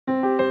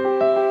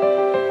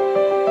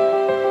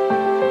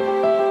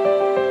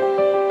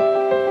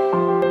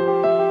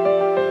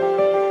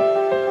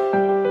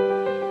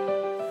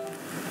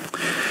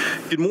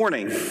Good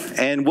morning,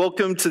 and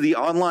welcome to the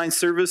online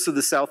service of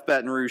the South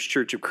Baton Rouge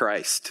Church of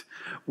Christ.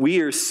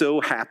 We are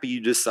so happy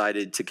you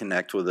decided to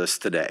connect with us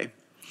today.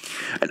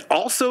 And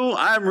also,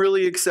 I'm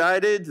really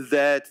excited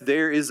that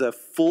there is a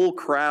full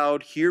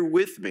crowd here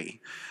with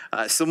me.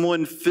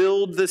 Someone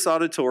filled this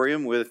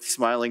auditorium with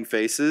smiling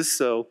faces,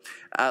 so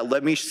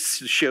let me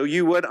show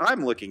you what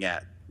I'm looking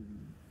at.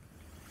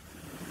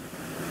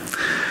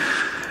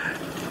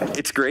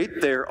 It's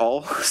great. They're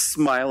all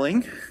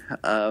smiling.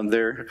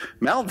 Their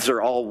mouths are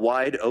all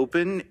wide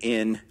open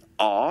in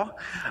awe,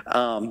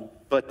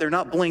 but they're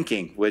not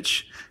blinking,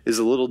 which is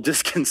a little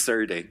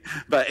disconcerting.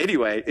 But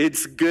anyway,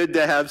 it's good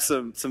to have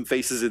some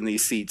faces in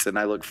these seats, and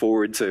I look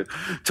forward to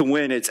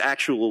when it's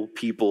actual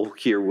people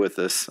here with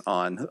us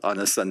on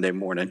a Sunday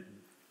morning.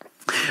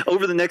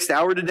 Over the next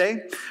hour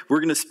today, we're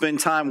going to spend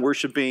time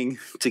worshiping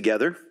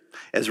together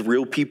as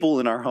real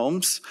people in our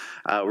homes.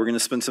 We're going to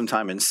spend some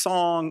time in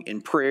song,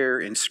 in prayer,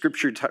 in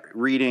scripture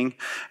reading,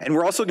 and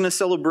we're also going to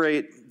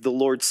celebrate the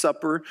Lord's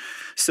Supper.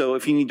 So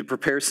if you need to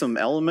prepare some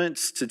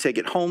elements to take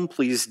it home,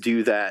 please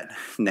do that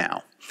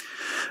now.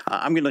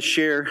 I'm going to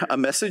share a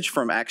message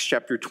from Acts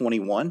chapter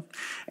 21,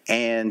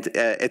 and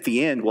at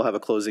the end, we'll have a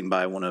closing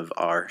by one of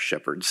our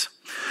shepherds.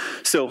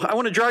 So I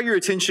want to draw your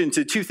attention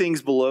to two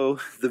things below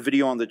the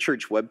video on the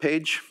church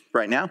webpage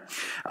right now.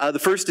 The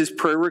first is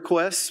prayer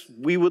requests.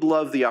 We would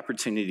love the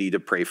opportunity to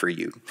pray for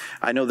you.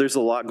 I know there's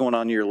a lot going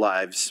on in your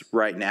lives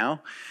right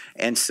now,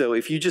 and so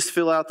if you just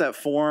fill out that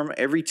form,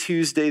 every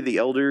Tuesday the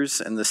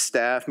elders and the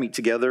staff meet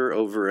together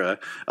over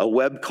a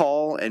web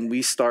call, and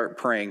we start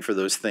praying for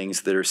those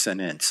things that are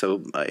sent in.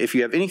 So if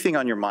you have anything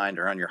on your mind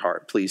or on your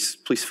heart, please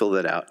fill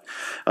that out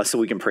so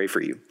we can pray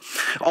for you.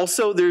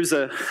 Also, there's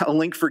a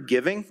link for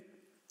giving.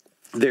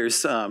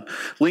 There's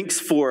links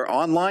for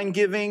online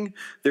giving.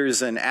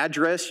 There's an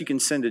address you can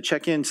send a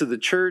check in to the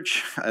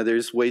church.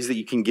 There's ways that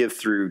you can give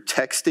through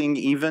texting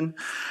even.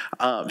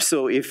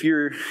 So if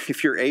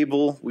you're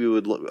able, we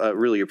would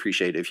really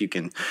appreciate it if you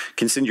can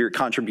send your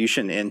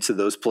contribution into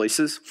those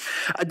places.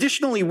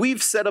 Additionally,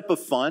 we've set up a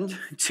fund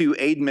to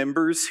aid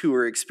members who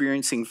are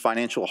experiencing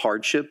financial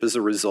hardship as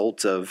a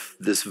result of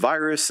this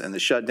virus and the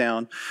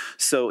shutdown.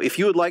 So if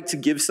you would like to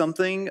give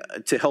something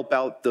to help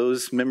out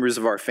those members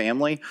of our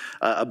family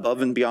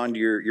above and beyond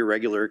your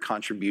regular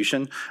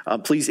contribution,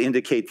 please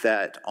indicate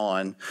that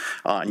on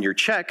your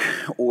check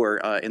or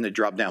in the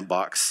drop-down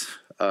box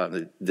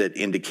that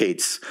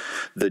indicates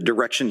the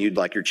direction you'd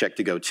like your check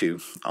to go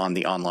to on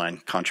the online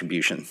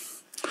contribution.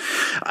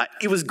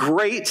 It was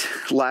great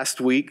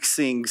last week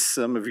seeing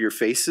some of your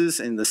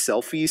faces in the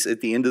selfies at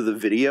the end of the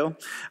video.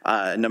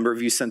 A number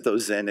of you sent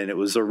those in, and it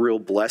was a real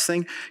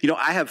blessing. You know,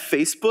 I have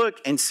Facebook,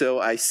 and so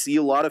I see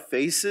a lot of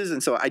faces,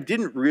 and so I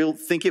didn't really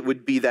think it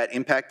would be that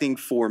impacting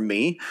for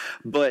me.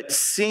 But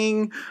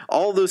seeing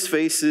all those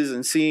faces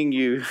and seeing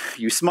you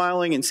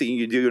smiling and seeing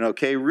you doing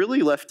okay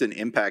really left an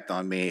impact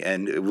on me,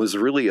 and it was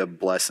really a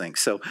blessing.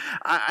 So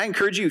I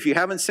encourage you, if you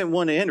haven't sent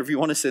one in, or if you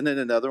want to send in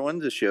another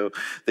one to show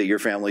that your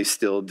family's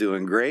still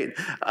doing great,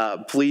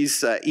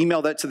 please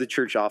email that to the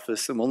church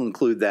office, and we'll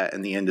include that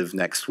in the end of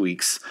next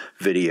week's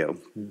video.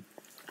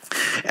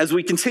 As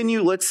we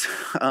continue, let's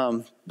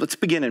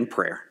begin in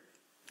prayer.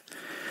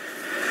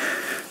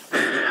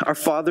 Our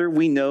Father,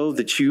 we know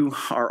that you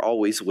are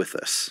always with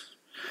us.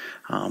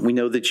 We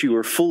know that you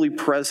are fully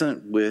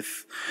present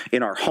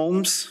in our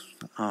homes,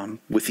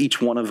 with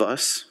each one of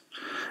us,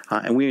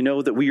 and we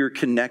know that we are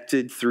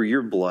connected through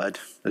your blood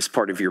as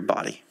part of your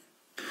body.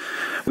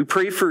 We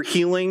pray for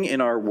healing in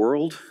our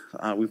world.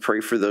 We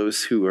pray for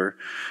those who are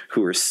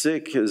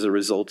sick as a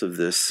result of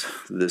this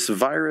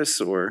virus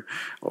or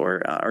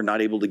are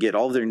not able to get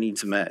all their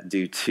needs met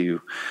due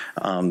to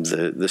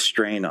the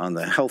strain on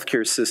the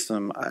healthcare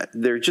system.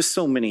 There are just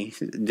so many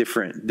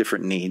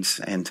different needs,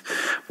 and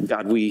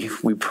God, we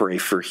pray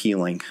for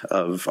healing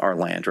of our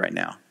land right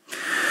now.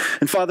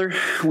 And Father,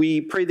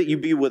 we pray that you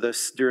be with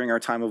us during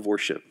our time of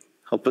worship.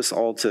 Help us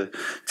all to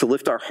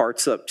lift our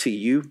hearts up to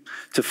you,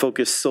 to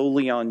focus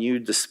solely on you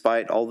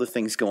despite all the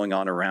things going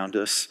on around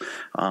us,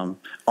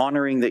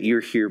 honoring that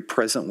you're here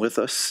present with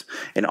us,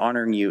 and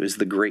honoring you as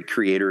the great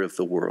creator of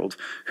the world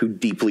who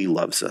deeply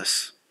loves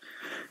us.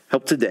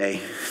 Help today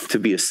to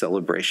be a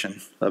celebration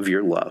of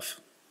your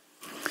love.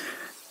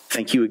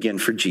 Thank you again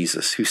for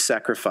Jesus, whose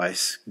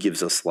sacrifice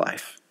gives us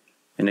life.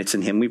 And it's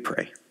in him we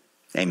pray.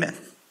 Amen.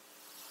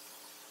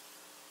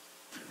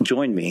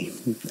 Join me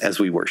as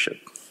we worship.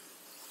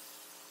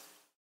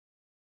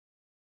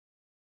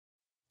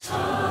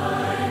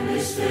 Time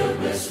is filled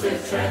with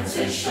swift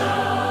transition.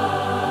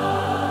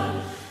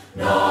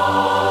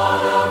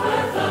 Not a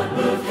breath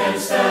unmoved can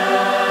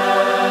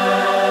stand.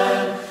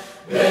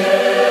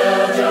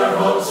 Build your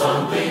hopes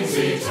on things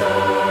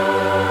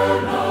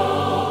eternal.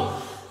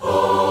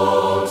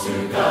 Hold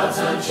to God's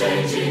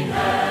unchanging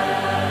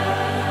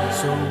hand.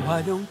 So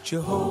why don't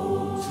you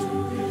hold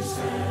to his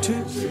hand, to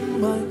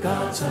my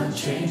God's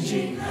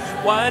unchanging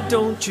hand? Why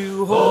don't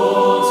you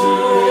hold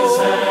to his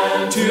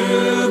hand,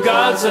 to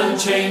God's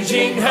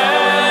unchanging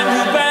hand?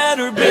 You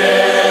better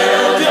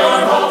build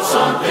your hopes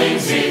on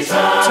things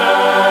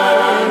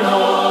eternal.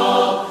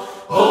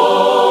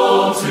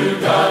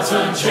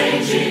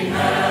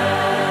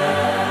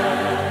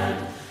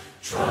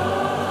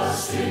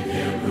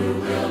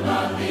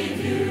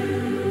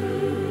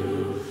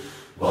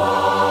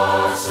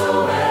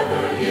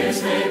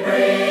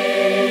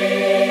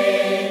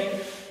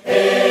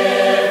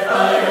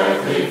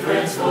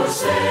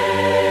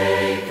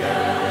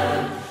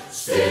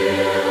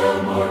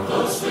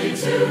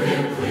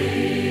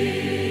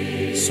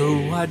 So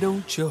why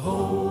don't you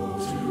hold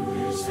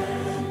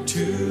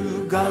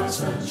to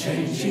God's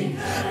unchanging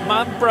hand?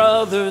 My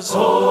brothers,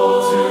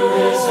 hold to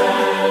His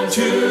hand,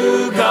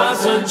 to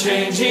God's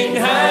unchanging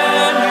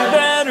hand. You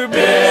better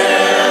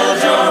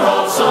build your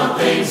hopes on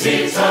things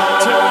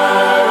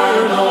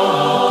eternal.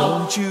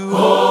 Don't you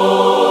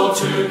hold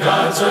to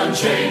God's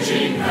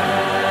unchanging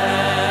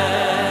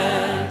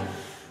hand.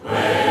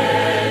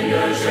 When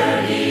your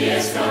journey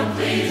is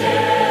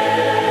completed,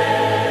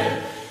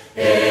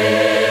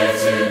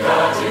 if to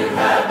God you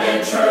have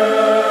been true,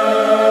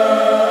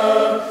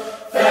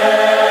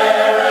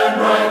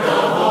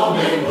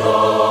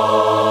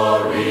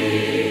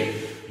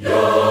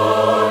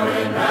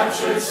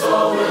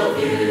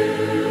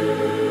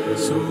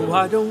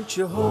 why don't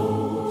you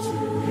hold to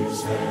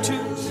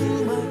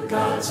my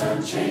God's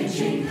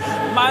unchanging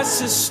hand? My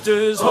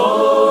sisters,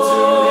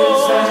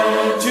 hold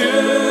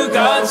to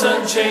God's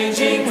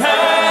unchanging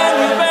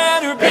hand. You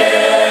better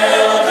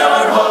build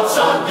your hopes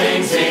on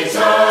things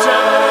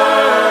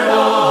eternal.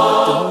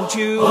 Don't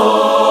you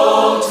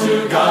hold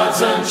to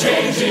God's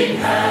unchanging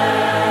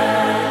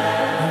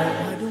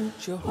hand? Why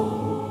don't you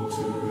hold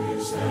to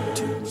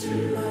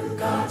my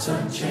God's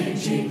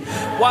unchanging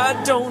hand? Why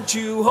don't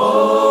you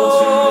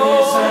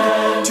hold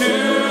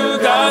to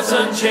God's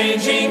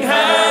unchanging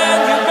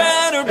hand? You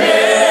better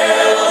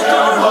build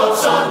your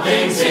hopes on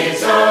things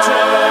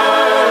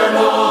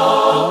eternal.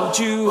 Don't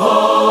you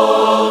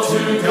hold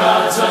to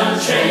God's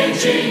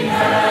unchanging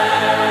hand.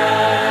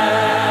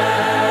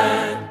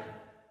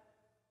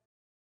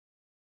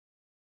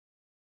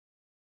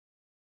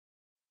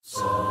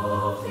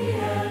 Softly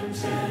and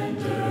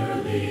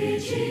tenderly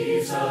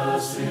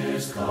Jesus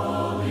is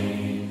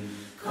calling,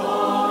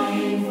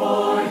 calling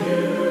for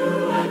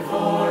you and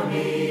for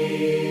me.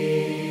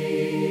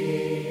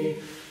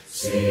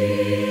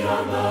 See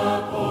on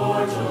the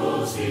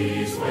portals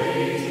He's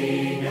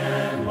waiting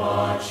and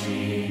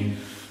watching,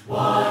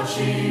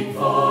 watching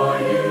for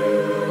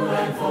you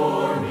and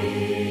for me.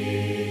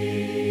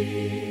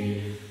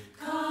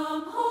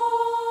 Come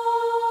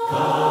home,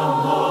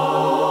 come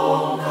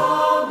home,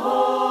 come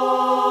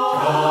home,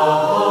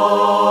 come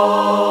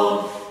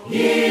home.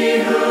 Ye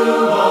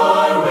who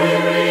are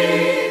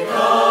weary,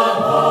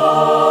 come home.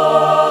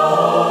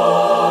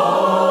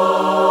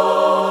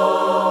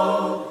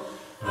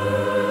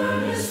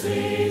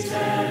 Earnestly,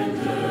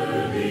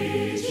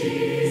 tenderly,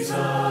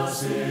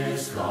 Jesus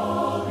is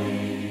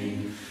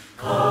calling,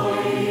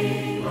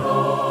 calling,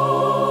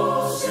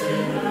 oh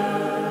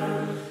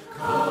sinner,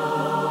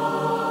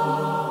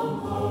 come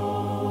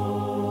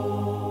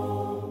home.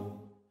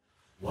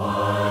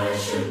 Why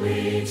should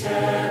we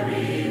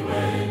tarry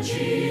when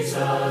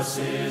Jesus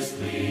is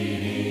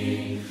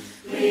pleading,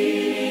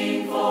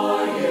 pleading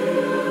for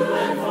you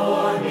and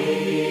for me?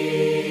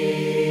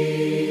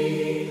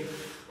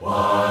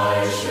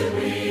 Why should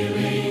we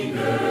linger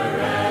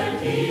and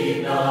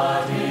heed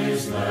not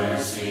His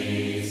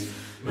mercies,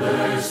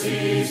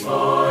 mercies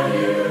for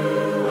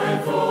you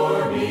and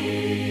for me?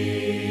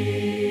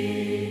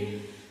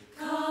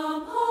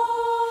 Come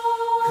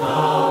home,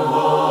 come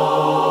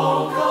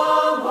home,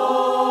 come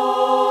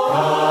home,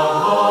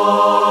 come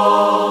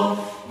home.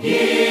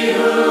 Ye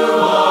who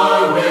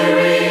are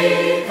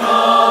weary,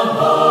 come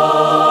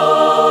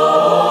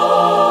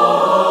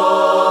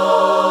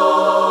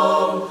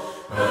home.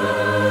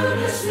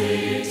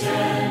 Earnestly,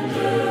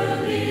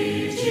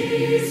 tenderly,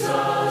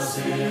 Jesus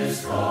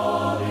is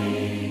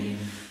calling,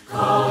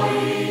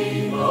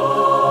 calling,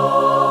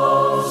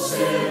 oh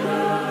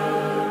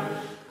sinner,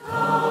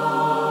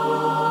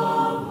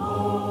 come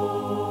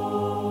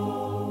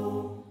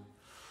home.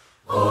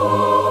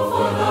 Oh,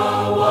 for the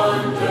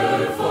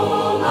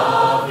wonderful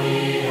love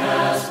He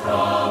has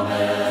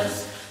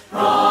promised,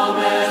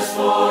 promised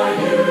for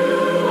you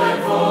and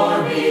for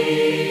me.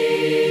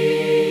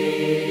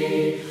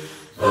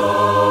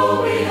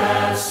 Though we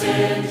have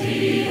sinned,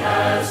 He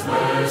has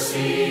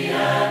mercy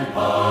and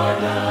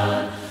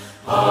pardon,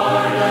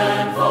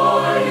 pardon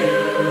for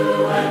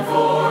you and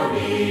for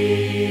me.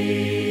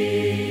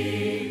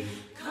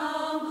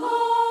 Come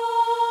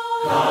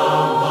home,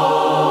 come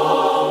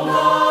home,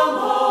 come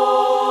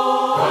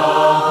home,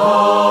 come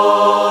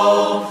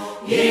home.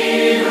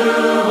 Ye who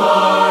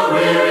are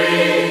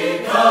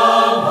weary,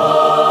 come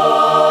home.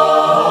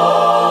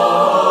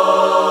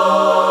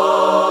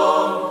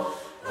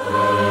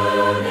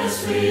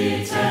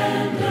 Earnestly,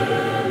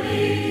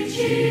 tenderly,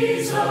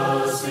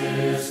 Jesus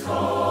is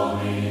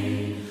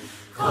calling,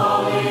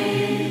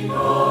 calling,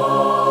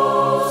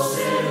 oh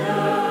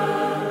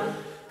sinner,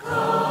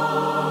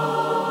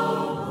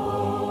 come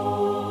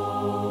home.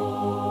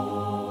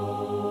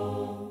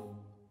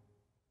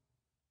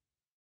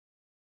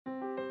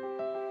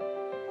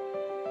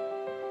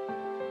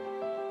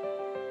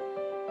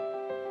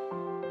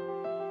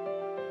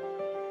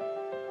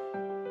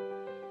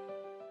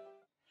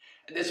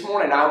 This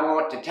morning I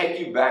want to take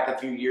you back a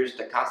few years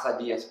to Casa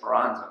de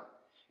Esperanza.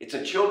 It's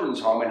a children's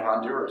home in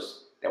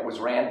Honduras that was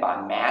ran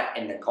by Matt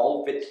and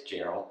Nicole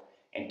Fitzgerald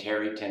and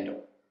Terry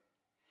Tyndall.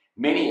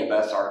 Many of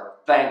us are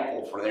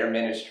thankful for their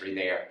ministry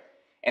there,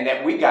 and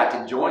that we got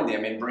to join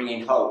them in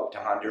bringing hope to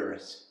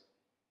Honduras.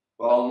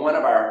 Well, on one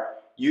of our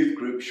youth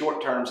group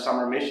short-term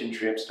summer mission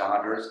trips to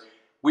Honduras,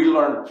 we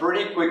learned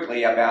pretty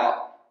quickly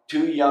about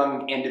two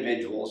young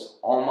individuals,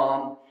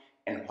 Oman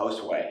and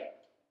Josue.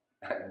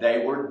 They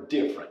were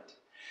different.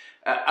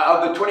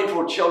 Of the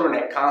 24 children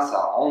at Casa,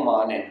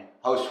 Oman and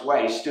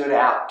Josue stood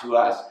out to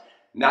us,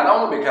 not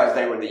only because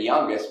they were the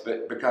youngest,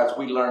 but because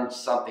we learned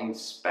something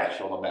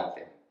special about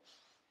them.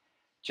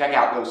 Check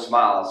out those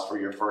smiles for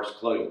your first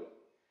clue.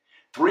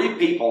 3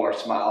 people are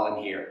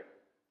smiling here.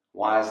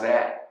 Why is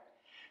that?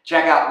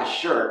 Check out the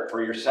shirt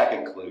for your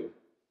second clue.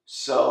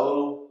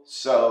 So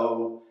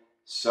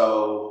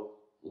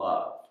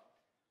love.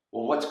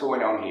 Well, what's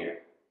going on here?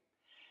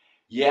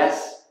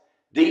 Yes,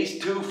 these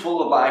 2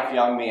 full-of-life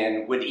young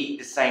men would eat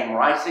the same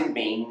rice and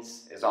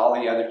beans as all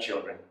the other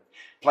children,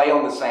 play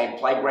on the same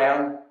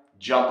playground,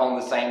 jump on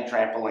the same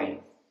trampoline.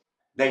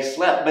 They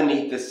slept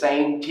beneath the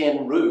same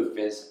tin roof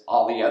as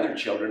all the other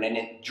children and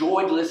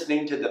enjoyed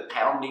listening to the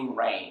pounding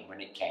rain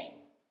when it came.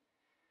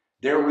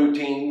 Their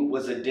routine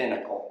was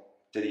identical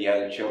to the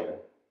other children.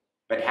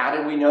 But how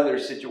did we know their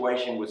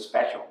situation was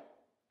special?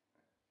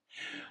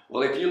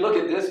 Well, if you look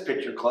at this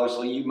picture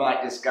closely, you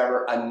might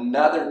discover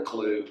another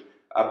clue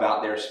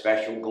about their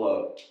special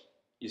glow.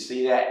 You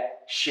see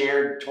that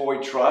shared toy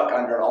truck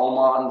under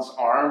Oman's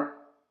arm?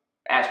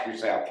 Ask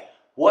yourself,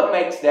 what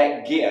makes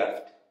that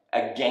gift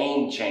a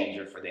game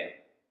changer for them?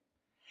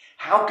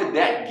 How could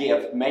that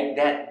gift make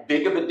that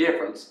big of a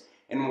difference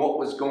in what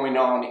was going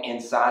on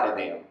inside of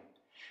them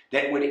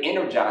that would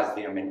energize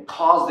them and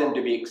cause them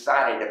to be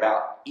excited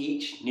about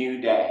each new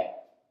day?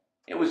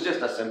 It was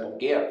just a simple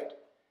gift.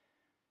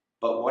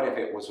 But what if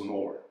it was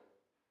more?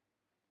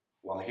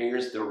 Well,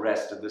 here's the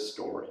rest of the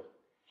story.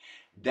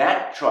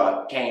 That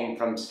truck came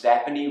from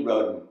Stephanie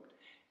Roden,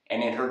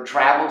 and in her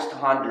travels to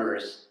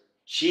Honduras,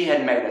 she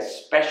had made a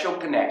special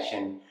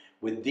connection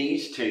with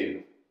these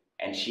 2,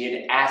 and she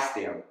had asked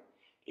them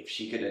if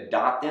she could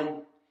adopt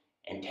them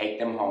and take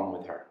them home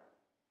with her.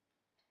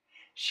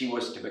 She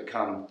was to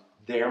become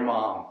their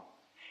mom,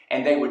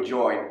 and they would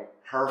join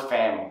her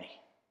family.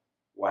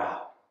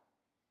 Wow.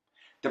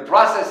 The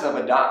process of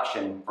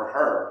adoption for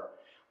her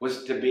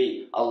was to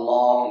be a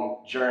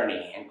long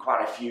journey and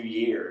quite a few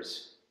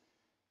years.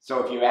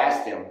 So if you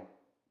asked them,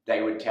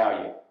 they would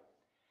tell you,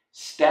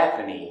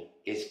 Stephanie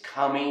is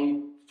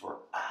coming for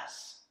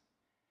us.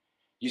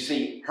 You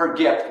see, her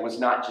gift was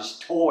not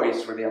just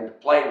toys for them to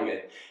play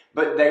with,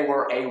 but they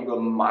were a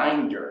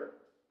reminder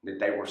that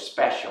they were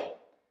special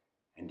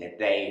and that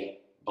they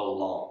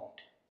belonged.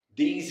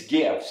 These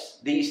gifts,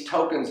 these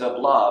tokens of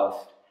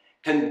love,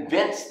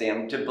 convinced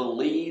them to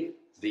believe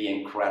the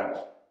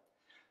incredible.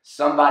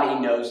 Somebody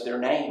knows their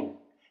name,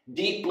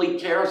 deeply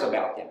cares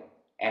about them,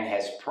 and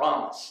has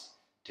promised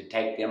to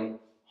take them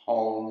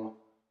home.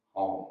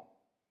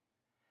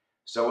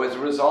 So as a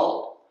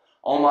result,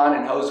 Oman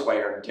and Josue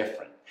are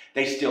different.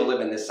 They still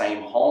live in the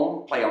same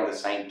home, play on the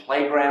same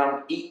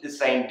playground, eat the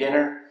same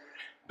dinner,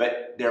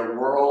 but their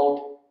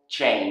world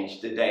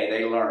changed the day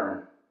they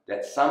learned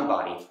that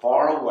somebody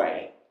far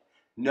away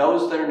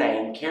knows their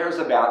name, cares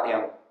about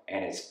them,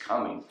 and is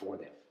coming for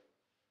them.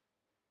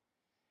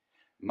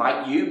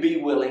 Might you be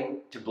willing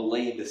to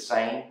believe the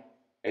same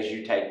as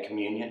you take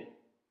communion?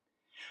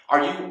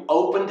 Are you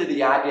open to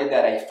the idea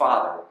that a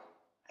Father,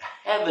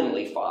 a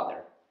heavenly Father,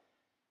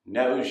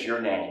 knows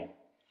your name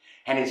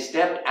and has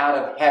stepped out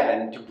of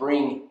heaven to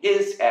bring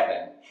His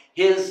heaven,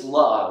 His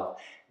love,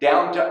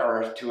 down to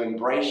earth to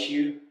embrace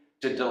you,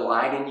 to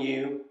delight in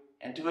you,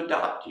 and to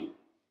adopt you?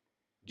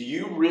 Do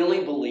you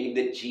really believe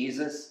that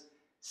Jesus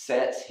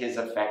sets His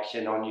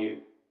affection on you?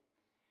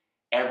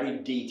 Every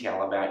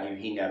detail about you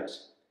He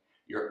knows.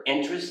 Your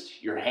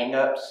interests, your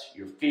hang-ups,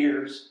 your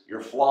fears,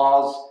 your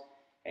flaws,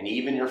 and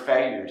even your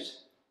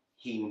failures.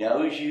 He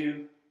knows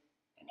you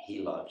and He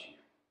loves you.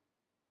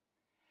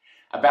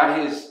 About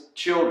His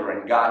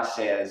children, God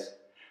says,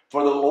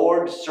 "For the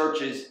Lord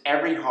searches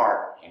every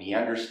heart, and He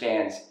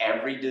understands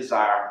every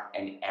desire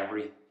and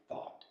every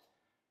thought."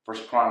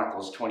 1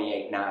 Chronicles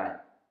 28:9.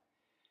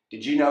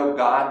 Did you know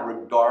God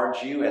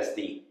regards you as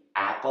the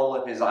apple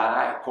of His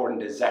eye,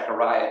 according to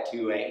Zechariah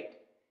 2:8?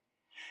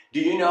 Do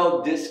you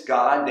know this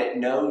God that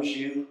knows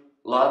you,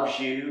 loves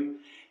you,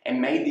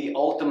 and made the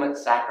ultimate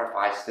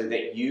sacrifice so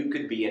that you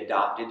could be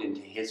adopted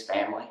into His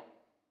family?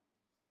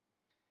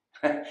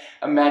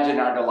 Imagine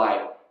our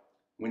delight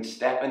when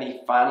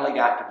Stephanie finally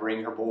got to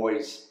bring her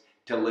boys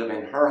to live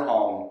in her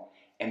home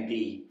and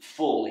be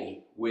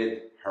fully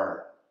with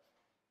her.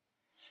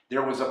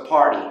 There was a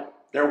party.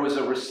 There was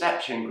a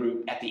reception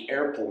group at the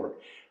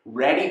airport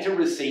ready to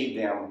receive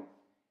them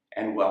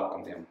and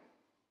welcome them.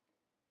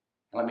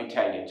 Let me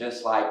tell you,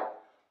 just like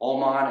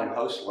Oman and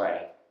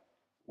Josue,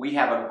 we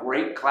have a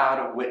great cloud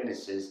of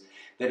witnesses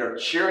that are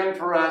cheering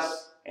for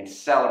us and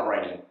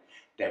celebrating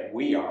that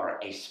we are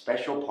a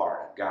special part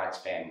of God's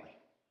family.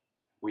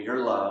 We are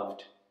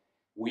loved,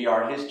 we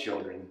are His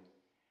children,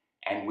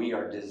 and we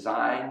are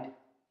designed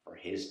for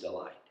His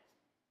delight.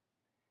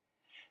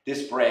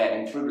 This bread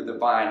and fruit of the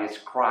vine is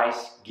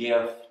Christ's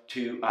gift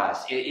to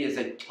us. It is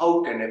a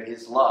token of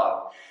His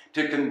love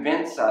to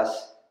convince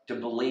us to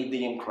believe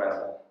the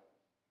incredible.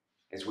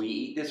 As we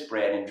eat this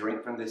bread and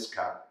drink from this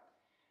cup,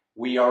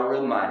 we are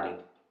reminded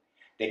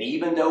that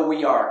even though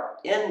we are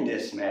in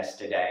this mess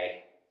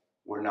today,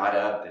 we're not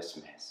of this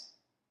mess.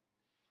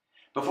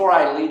 Before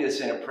I lead us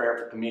in a prayer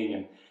for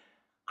communion,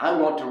 I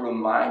want to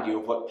remind you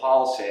of what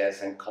Paul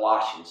says in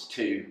Colossians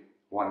 2,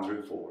 1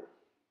 through 4.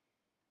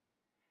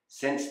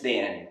 Since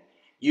then,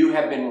 you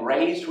have been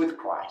raised with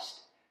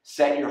Christ.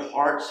 Set your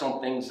hearts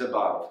on things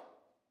above,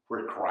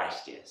 where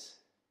Christ is,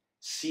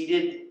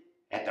 seated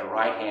at the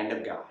right hand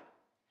of God.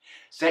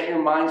 Set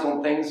your minds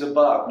on things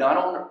above, not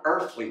on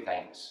earthly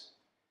things,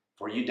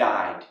 for you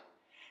died,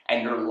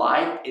 and your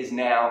life is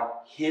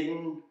now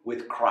hidden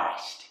with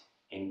Christ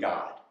in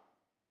God.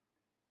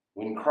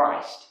 When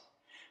Christ,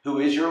 who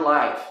is your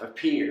life,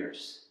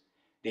 appears,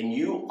 then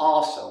you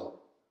also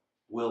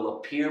will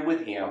appear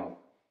with him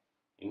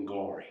in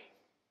glory.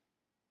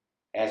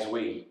 As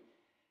we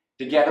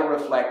together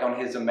reflect on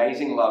his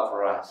amazing love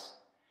for us,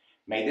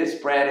 may this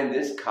bread and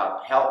this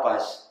cup help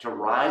us to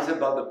rise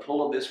above the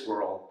pull of this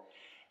world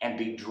and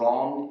be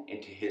drawn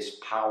into his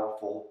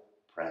powerful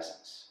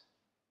presence.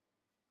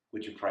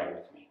 Would you pray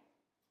with me?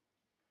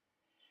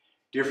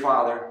 Dear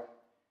Father,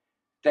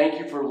 thank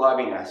you for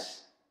loving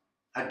us,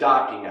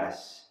 adopting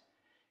us,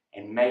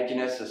 and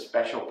making us a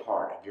special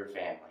part of your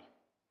family.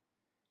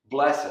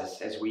 Bless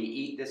us as we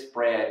eat this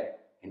bread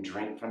and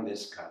drink from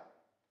this cup,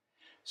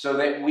 so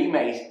that we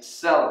may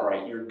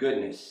celebrate your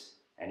goodness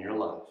and your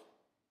love.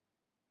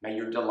 May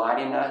your delight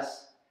in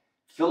us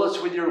fill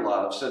us with your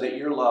love, so that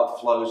your love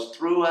flows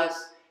through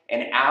us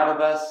and out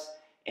of us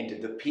into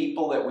the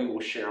people that we will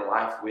share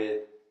life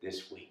with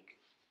this week.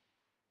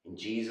 In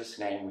Jesus'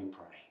 name we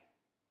pray.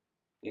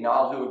 And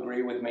all who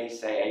agree with me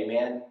say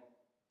amen.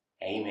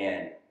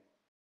 Amen.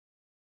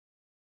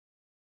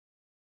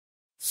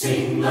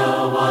 Sing the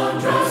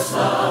wondrous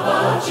love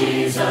of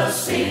Jesus,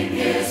 sing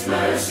his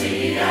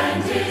mercy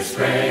and his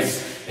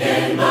grace.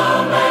 In the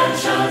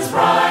mansions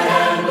bright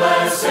and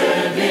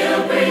blessed,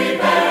 he'll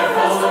prepare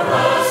for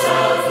us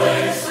a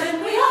place.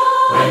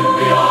 When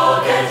we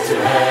all get to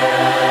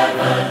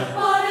heaven,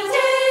 what a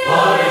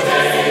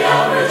day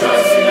of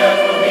rejoicing that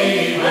will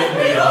be. When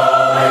we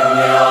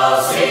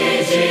all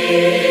see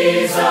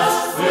Jesus,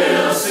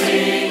 we'll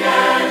sing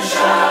and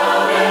shout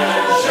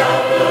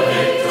the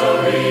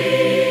victory.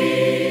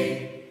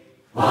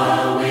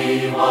 While we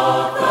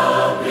walk the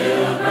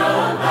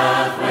pilgrim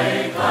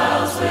pathway,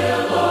 clouds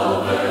will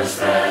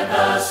overspread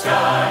the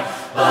sky.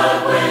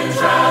 But when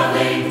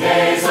traveling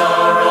days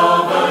are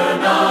over,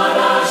 not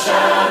a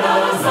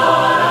shadow,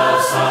 not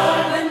a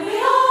sign.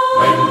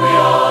 When we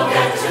all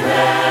get to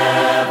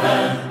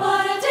heaven,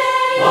 what a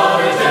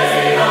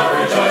day of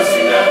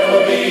rejoicing that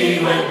will be.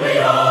 When we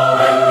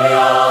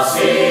all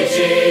see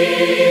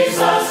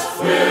Jesus,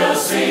 we'll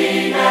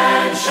sing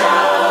and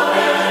shout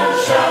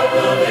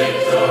the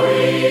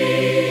victory.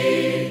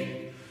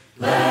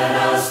 Let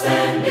us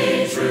then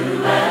be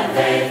true and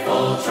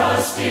faithful,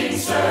 trusting,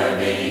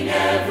 serving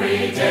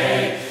every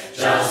day.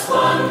 Just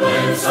one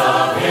glimpse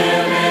of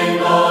him in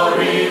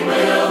glory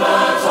will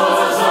the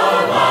toils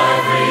of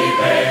life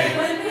repay.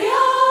 When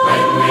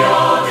we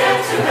all get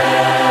to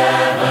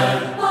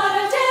heaven, what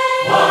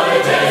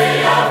a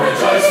day of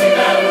rejoicing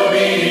that will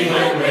be.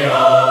 When we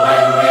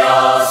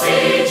all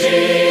see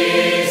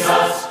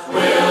Jesus,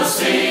 we'll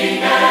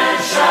sing and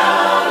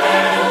shout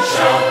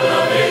the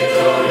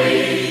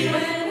victory.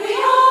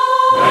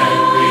 When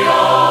we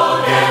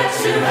all get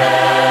to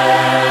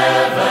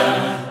heaven,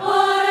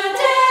 what a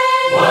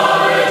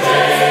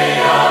day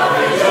of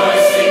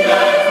rejoicing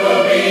that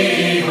will be.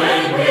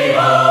 When we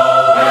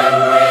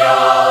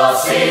all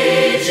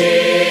see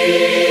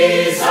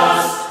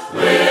Jesus,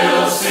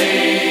 we'll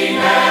sing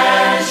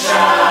and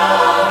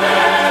shout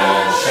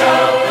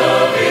the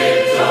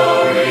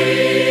victory.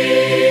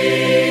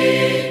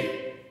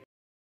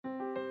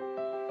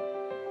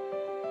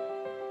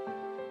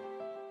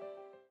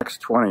 Acts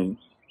 20,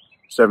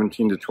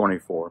 17 to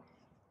 24.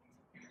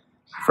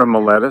 From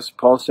Miletus,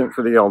 Paul sent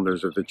for the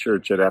elders of the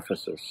church at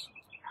Ephesus.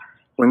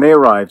 When they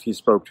arrived, he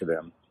spoke to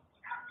them.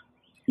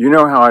 You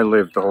know how I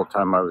lived the whole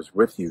time I was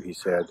with you, he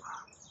said.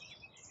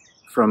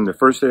 From the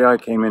first day I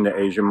came into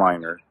Asia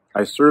Minor,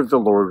 I served the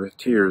Lord with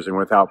tears and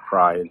without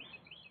pride.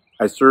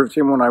 I served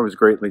him when I was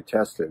greatly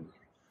tested.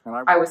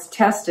 I was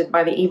tested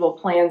by the evil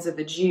plans of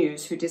the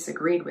Jews who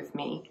disagreed with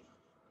me.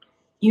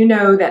 You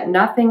know that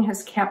nothing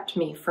has kept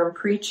me from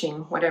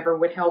preaching whatever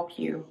would help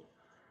you.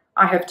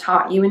 I have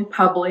taught you in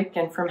public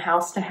and from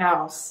house to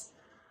house.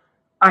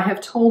 I have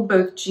told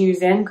both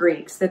Jews and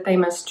Greeks that they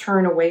must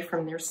turn away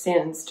from their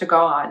sins to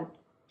God.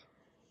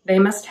 They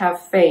must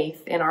have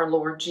faith in our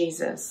Lord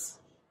Jesus.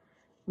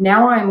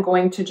 Now I am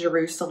going to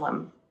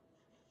Jerusalem.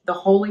 The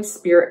Holy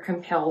Spirit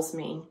compels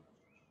me.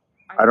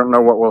 I don't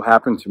know what will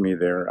happen to me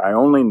there. I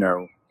only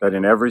know that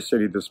in every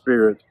city the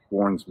Spirit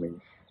warns me.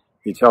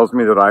 He tells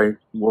me that I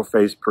will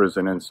face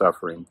prison and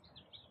suffering.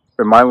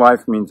 But my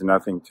life means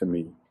nothing to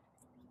me.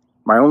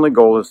 My only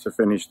goal is to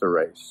finish the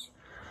race.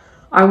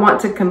 I want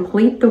to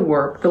complete the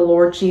work the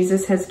Lord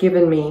Jesus has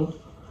given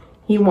me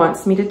He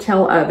wants me to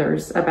tell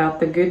others about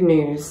the good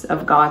news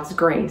of God's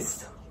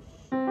grace.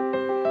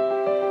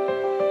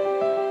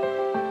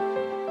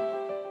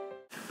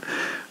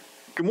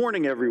 Good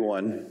morning,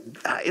 everyone.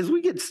 As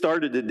we get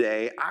started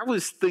today, I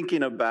was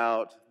thinking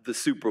about the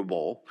Super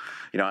Bowl.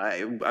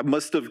 I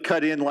must have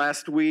cut in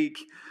last week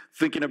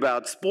thinking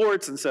about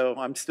sports, and so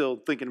I'm still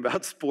thinking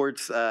about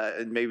sports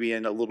and maybe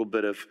in a little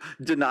bit of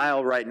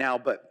denial right now.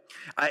 But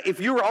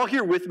if you were all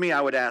here with me, I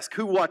would ask,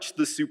 who watched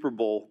the Super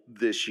Bowl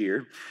this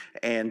year?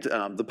 And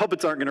the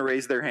puppets aren't going to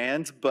raise their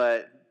hands,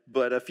 but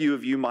a few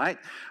of you might.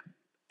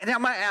 And I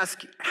might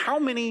ask, how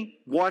many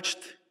watched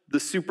the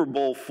Super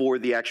Bowl for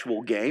the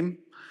actual game?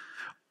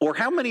 Or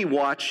how many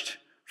watched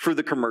for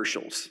the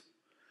commercials,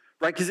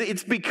 right? Because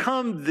it's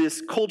become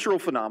this cultural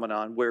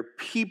phenomenon where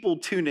people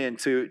tune in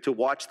to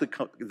watch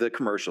the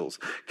commercials.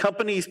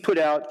 Companies put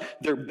out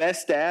their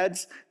best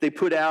ads, they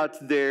put out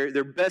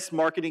their best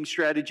marketing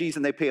strategies,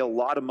 and they pay a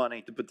lot of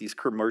money to put these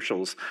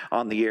commercials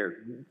on the air.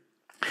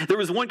 There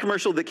was one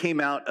commercial that came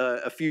out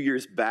a few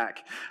years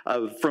back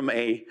from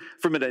an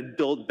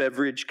adult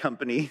beverage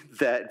company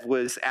that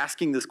was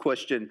asking this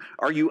question,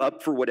 are you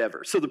up for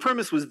whatever? So the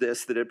premise was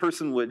this, that a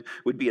person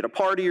would be at a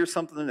party or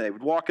something, and they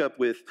would walk up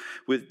with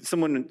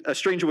someone, a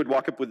stranger would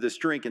walk up with this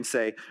drink and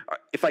say,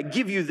 if I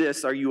give you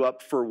this, are you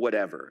up for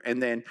whatever?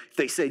 And then if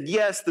they said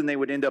yes, then they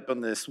would end up on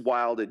this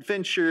wild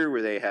adventure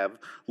where they have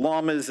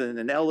llamas in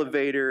an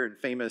elevator, and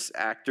famous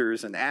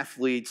actors and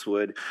athletes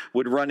would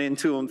run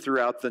into them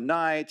throughout the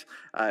night.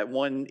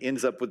 One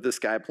ends up with this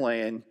guy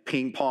playing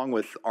ping pong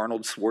with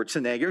Arnold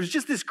Schwarzenegger. It was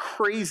just this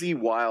crazy,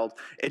 wild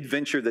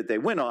adventure that they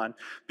went on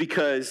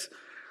because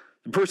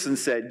the person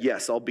said,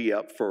 yes, I'll be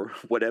up for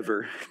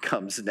whatever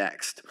comes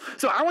next.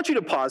 So I want you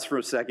to pause for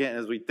a second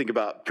as we think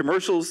about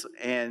commercials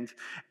and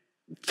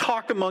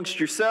talk amongst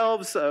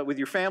yourselves, with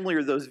your family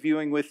or those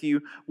viewing with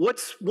you.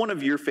 What's one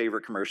of your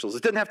favorite commercials?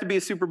 It doesn't have to be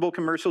a Super Bowl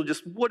commercial.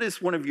 Just what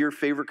is one of your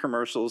favorite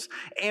commercials?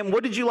 And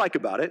what did you like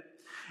about it?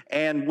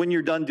 And when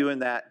you're done doing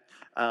that,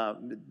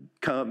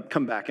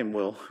 come back and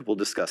we'll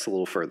discuss a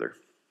little further.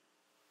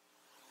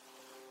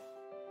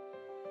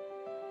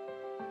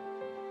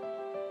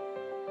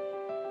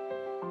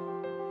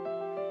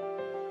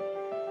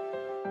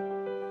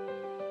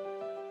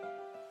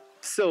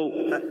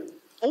 So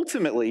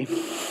ultimately,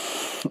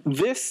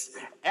 this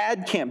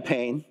ad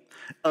campaign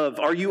of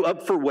 "Are you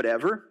up for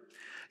whatever?"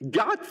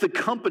 got the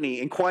company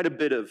in quite a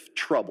bit of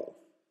trouble,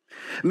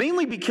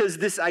 mainly because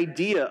this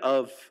idea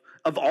of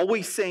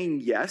always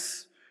saying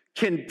yes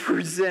can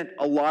present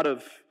a lot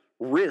of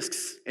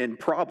risks and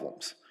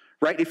problems,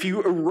 right? If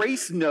you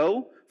erase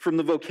no from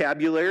the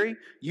vocabulary,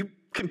 you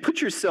can put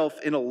yourself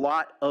in a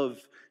lot of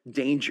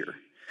danger.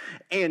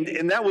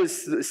 And that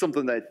was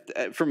something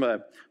that, from a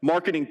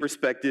marketing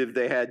perspective,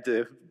 they had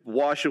to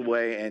wash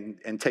away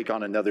and take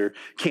on another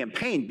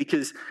campaign,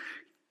 because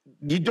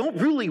you don't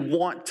really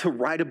want to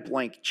write a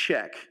blank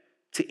check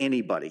to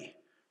anybody,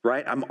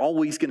 right? I'm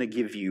always going to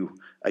give you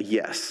a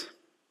yes.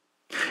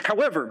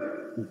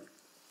 However,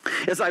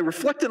 as I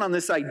reflected on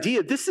this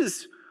idea, this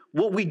is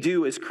what we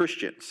do as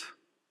Christians,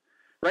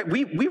 right?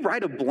 We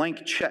write a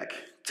blank check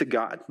to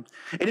God.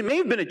 And it may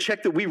have been a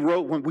check that we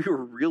wrote when we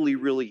were really,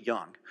 really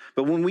young.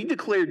 But when we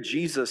declared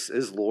Jesus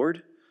as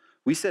Lord,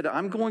 we said,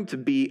 I'm going to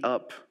be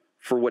up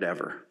for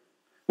whatever.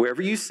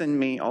 Wherever you send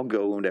me, I'll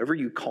go. Whatever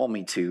you call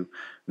me to,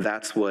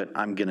 that's what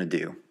I'm going to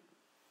do.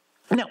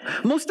 Now,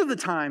 most of the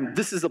time,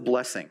 this is a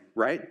blessing,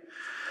 right?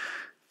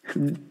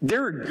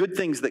 There are good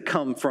things that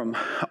come from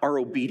our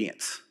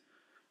obedience.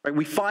 Right?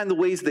 We find the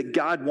ways that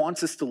God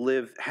wants us to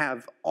live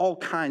have all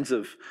kinds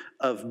of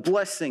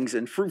blessings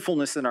and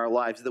fruitfulness in our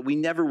lives that we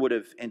never would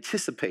have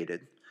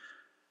anticipated.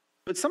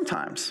 But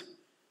sometimes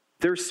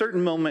there are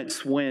certain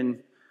moments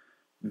when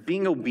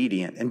being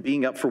obedient and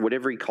being up for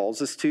whatever he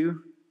calls us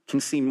to can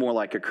seem more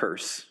like a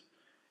curse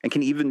and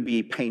can even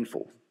be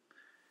painful.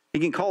 He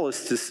can call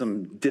us to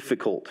some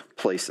difficult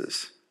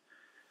places.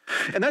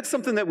 And that's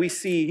something that we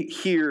see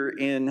here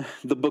in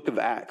the book of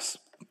Acts.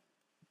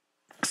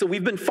 So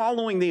we've been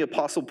following the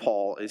Apostle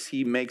Paul as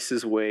he makes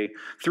his way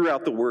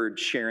throughout the word,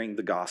 sharing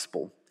the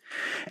gospel.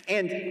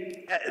 And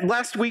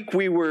last week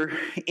we were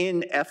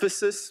in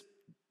Ephesus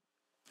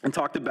and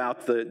talked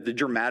about the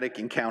dramatic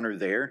encounter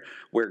there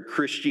where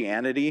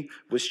Christianity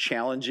was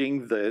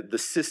challenging the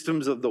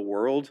systems of the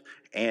world,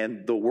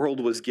 and the world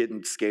was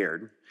getting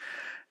scared.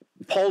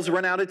 Paul's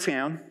run out of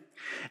town,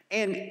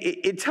 and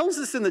it tells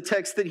us in the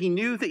text that he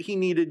knew that he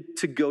needed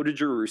to go to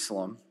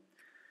Jerusalem.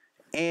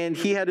 And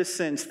he had a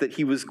sense that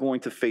he was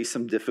going to face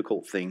some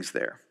difficult things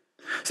there.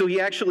 So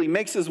he actually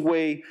makes his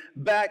way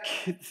back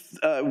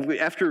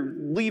after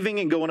leaving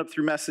and going up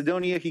through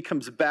Macedonia. He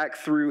comes back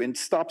through and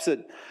stops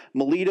at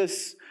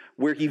Miletus,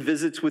 where he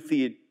visits with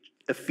the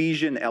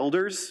Ephesian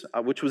elders,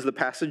 which was the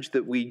passage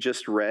that we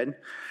just read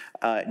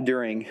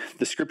during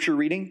the scripture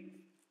reading.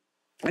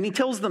 And he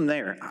tells them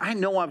there, I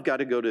know I've got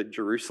to go to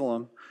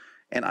Jerusalem,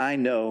 and I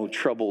know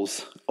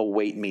troubles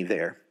await me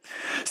there.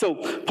 So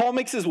Paul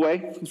makes his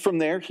way from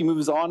there. He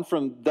moves on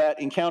from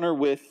that encounter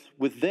with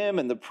them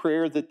and the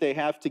prayer that they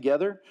have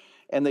together,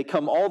 and they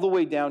come all the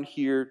way down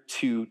here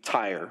to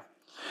Tyre.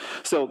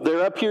 So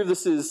they're up here.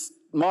 This is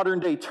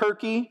modern day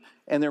Turkey,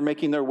 and they're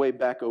making their way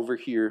back over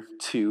here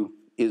to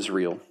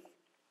Israel.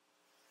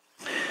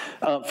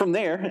 From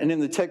there, and in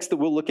the text that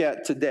we'll look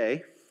at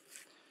today,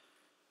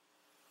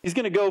 he's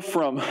going to go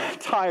from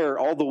Tyre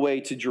all the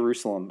way to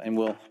Jerusalem, and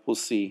we'll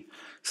see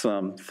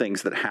some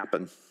things that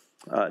happen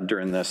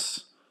during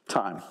this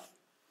time.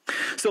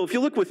 So if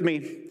you look with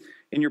me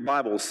in your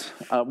Bibles,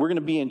 we're going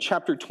to be in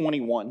chapter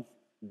 21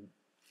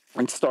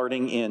 and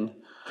starting in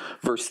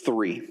verse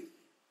 3.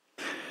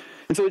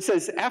 And so it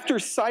says, after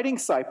sighting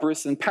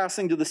Cyprus and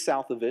passing to the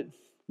south of it,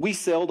 we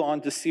sailed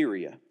on to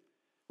Syria.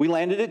 We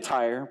landed at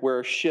Tyre, where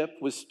a ship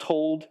was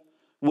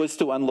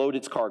to unload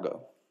its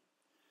cargo.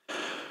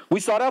 We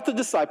sought out the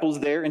disciples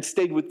there and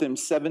stayed with them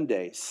 7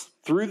 days.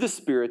 Through the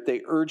Spirit,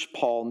 they urged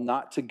Paul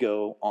not to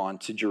go on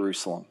to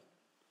Jerusalem.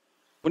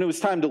 When it was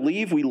time to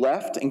leave, we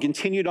left and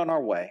continued on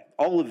our way.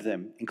 All of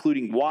them,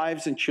 including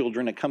wives and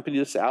children,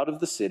 accompanied us out of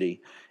the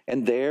city,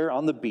 and there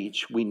on the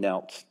beach we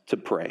knelt to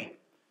pray.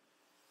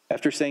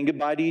 After saying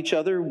goodbye to each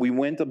other, we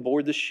went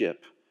aboard the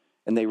ship,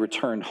 and they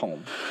returned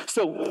home.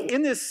 So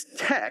in this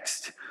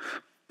text,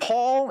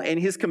 Paul and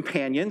his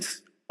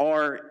companions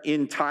are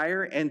in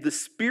Tyre, and the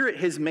Spirit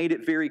has made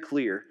it very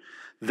clear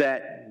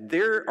that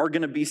there are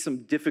going to be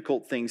some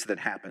difficult things that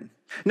happen.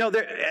 Now,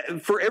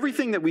 for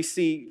everything that we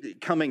see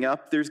coming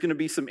up, there's going to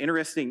be some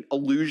interesting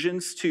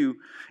allusions to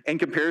and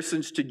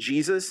comparisons to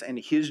Jesus and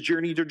his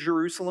journey to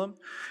Jerusalem,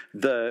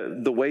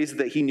 the ways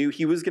that he knew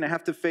he was going to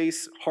have to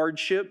face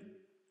hardship,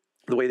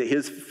 the way that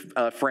his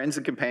friends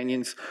and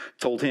companions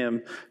told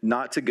him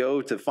not to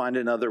go, to find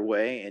another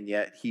way, and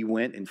yet he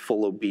went in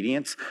full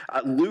obedience.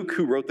 Luke,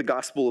 who wrote the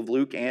Gospel of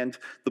Luke and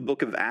the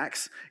book of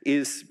Acts,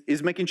 is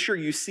making sure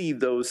you see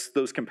those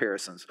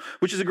comparisons,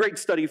 which is a great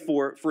study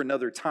for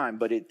another time,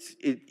 but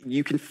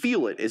you can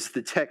feel it as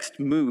the text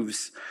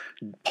moves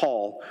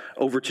Paul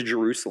over to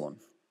Jerusalem.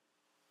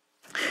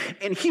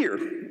 And here,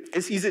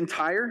 as he's in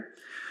Tyre,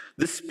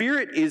 the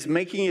Spirit is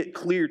making it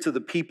clear to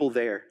the people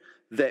there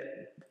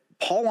that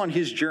Paul on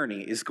his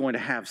journey is going to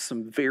have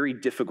some very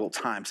difficult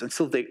times. And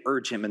so they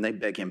urge him and they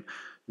beg him,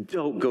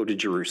 don't go to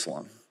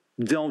Jerusalem.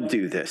 Don't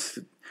do this.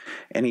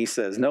 And he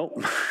says,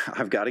 nope,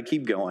 I've got to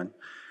keep going.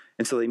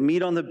 And so they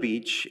meet on the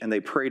beach and they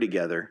pray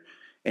together,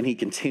 and he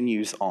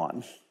continues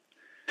on.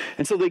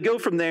 And so they go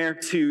from there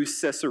to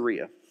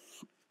Caesarea.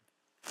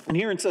 And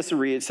here in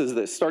Caesarea, it says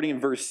this, starting in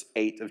verse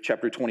 8 of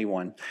chapter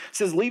 21. It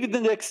says, leaving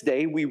the next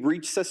day, we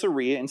reached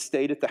Caesarea and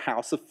stayed at the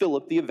house of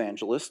Philip the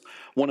evangelist,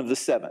 one of the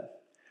 7.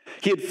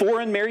 He had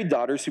 4 unmarried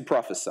daughters who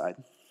prophesied.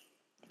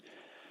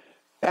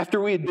 After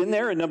we had been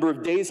there a number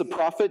of days, a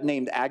prophet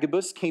named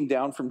Agabus came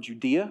down from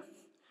Judea.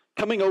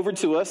 Coming over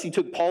to us, he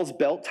took Paul's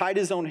belt, tied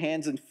his own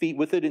hands and feet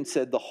with it, and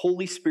said, the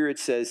Holy Spirit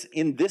says,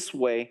 in this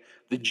way,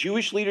 the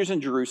Jewish leaders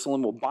in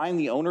Jerusalem will bind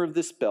the owner of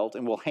this belt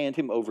and will hand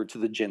him over to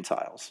the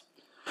Gentiles.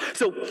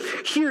 So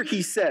here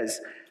he says,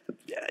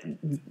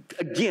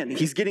 again,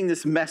 he's getting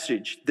this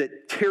message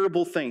that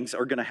terrible things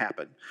are going to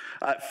happen.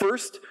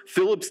 First,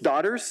 Philip's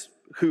daughters,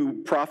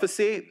 who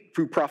prophesy,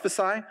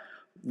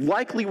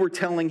 likely were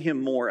telling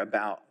him more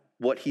about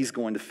what he's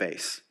going to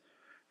face,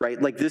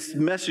 right? Like this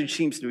message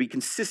seems to be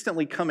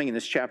consistently coming in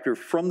this chapter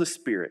from the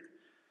Spirit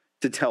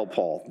to tell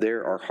Paul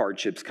there are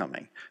hardships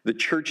coming. The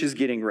church is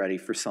getting ready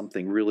for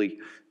something really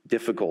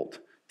difficult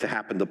to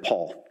happen to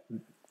Paul.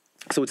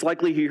 So it's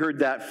likely he heard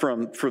that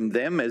from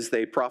them as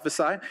they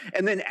prophesy.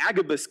 And then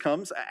Agabus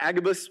comes.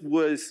 Agabus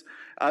was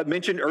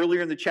mentioned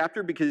earlier in the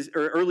chapter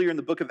earlier in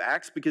the book of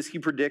Acts because he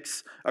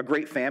predicts a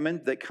great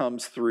famine that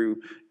comes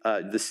through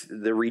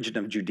the region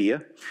of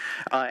Judea.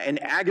 And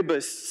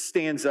Agabus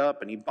stands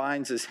up and he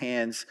binds his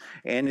hands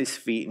and his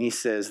feet and he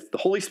says, the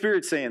Holy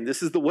Spirit's saying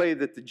this is the way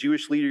that the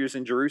Jewish leaders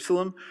in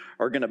Jerusalem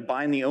are going to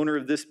bind the owner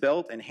of this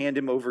belt and hand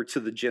him over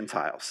to the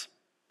Gentiles.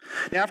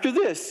 Now,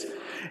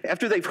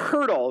 after they've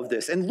heard all of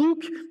this, and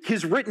Luke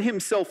has written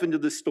himself into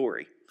the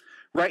story,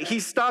 right? He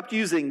stopped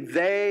using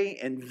they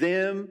and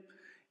them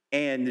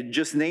and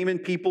just naming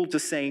people to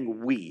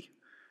saying we,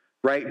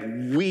 right?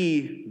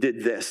 We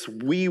did this.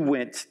 We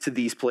went to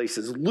these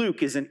places.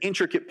 Luke is an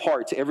intricate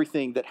part to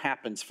everything that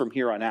happens from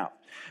here on out.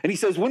 And he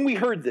says, when we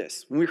heard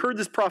this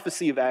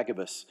prophecy of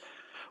Agabus,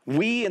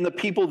 we and the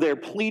people there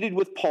pleaded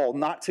with Paul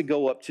not to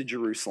go up to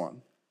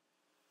Jerusalem.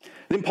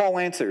 Then Paul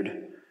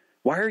answered,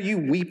 why are you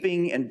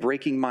weeping and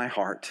breaking my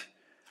heart?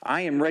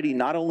 I am ready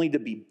not only to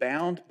be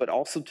bound, but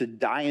also to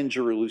die in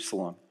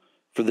Jerusalem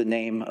for the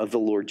name of the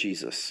Lord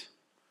Jesus.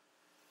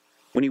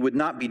 When he would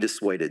not be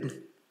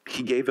dissuaded,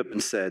 he gave up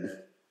and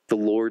said, the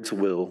Lord's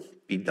will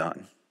be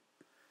done.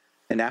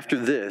 And after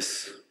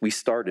this, we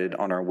started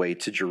on our way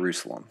to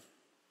Jerusalem.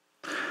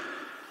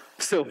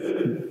 So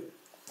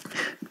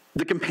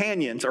the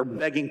companions are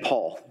begging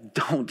Paul,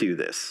 don't do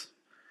this.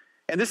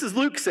 And this is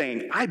Luke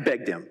saying, I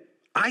begged him.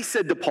 I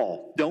said to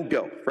Paul, don't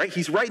go, right?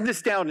 He's writing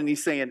this down and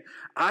he's saying,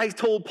 I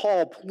told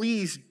Paul,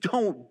 please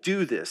don't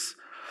do this.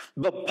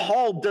 But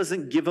Paul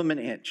doesn't give him an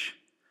inch.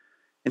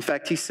 In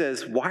fact, he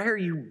says, why are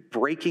you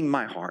breaking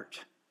my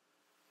heart?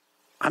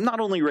 I'm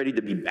not only ready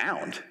to be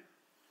bound,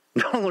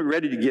 not only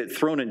ready to get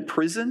thrown in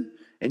prison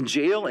in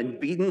jail and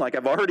beaten like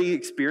I've already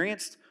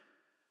experienced,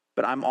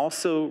 but I'm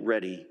also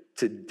ready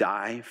to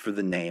die for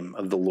the name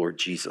of the Lord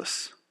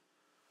Jesus.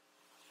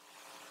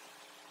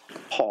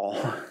 Paul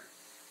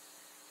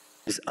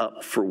is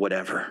up for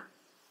whatever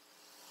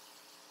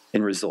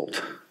in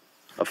result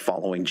of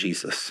following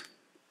Jesus.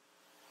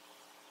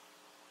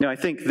 Now, I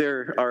think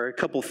there are a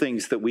couple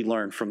things that we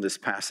learn from this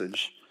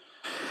passage.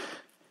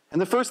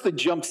 And the first that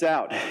jumps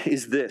out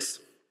is this.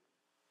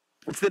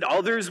 It's that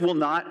others will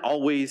not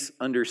always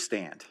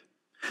understand.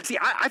 See,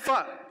 I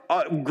thought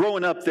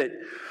growing up that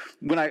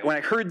when I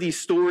heard these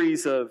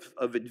stories of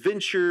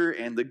adventure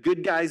and the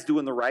good guys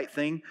doing the right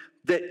thing,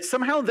 that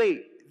somehow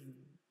they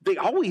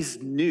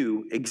always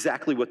knew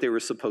exactly what they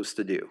were supposed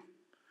to do.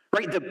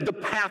 Right? The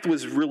path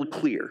was really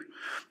clear.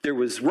 There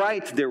was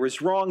right, there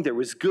was wrong, there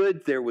was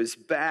good, there was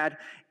bad,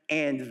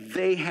 and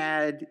they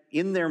had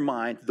in their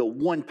mind the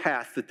one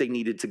path that they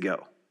needed to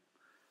go.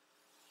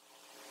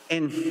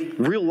 And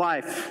real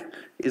life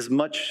is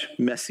much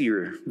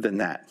messier than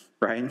that,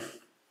 right?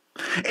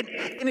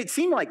 And it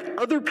seemed like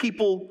other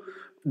people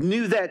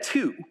knew that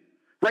too,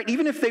 right?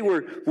 Even if they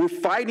were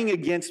fighting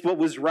against what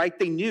was right,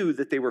 they knew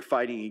that they were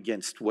fighting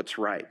against what's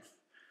right.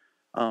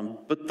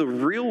 But the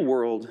real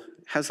world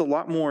has a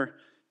lot more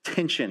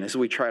tension as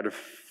we try to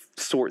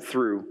sort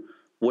through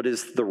what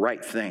is the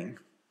right thing.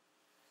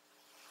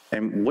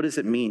 And what does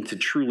it mean to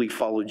truly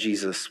follow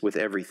Jesus with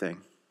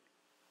everything?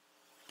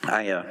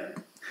 I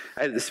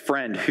had this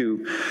friend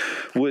who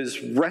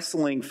was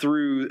wrestling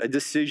through a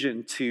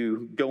decision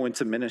to go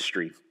into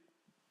ministry.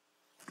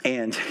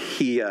 And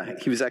he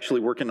was actually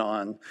working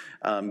on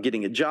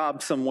getting a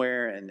job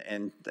somewhere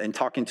and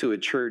talking to a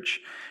church.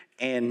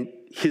 And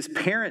his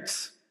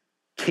parents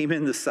came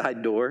in the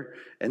side door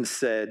and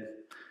said,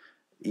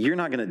 "You're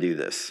not going to do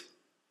this."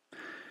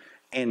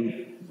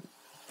 And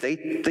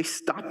they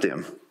stopped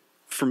him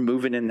from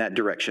moving in that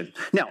direction.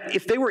 Now,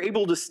 if they were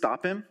able to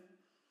stop him,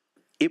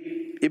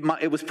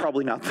 it was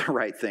probably not the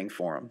right thing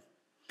for him.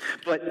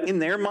 But in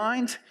their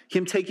mind,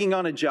 him taking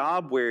on a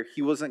job where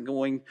he wasn't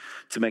going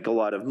to make a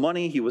lot of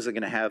money, he wasn't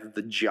going to have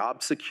the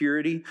job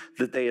security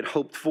that they had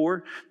hoped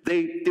for.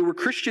 They were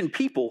Christian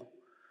people,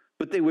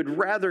 but they would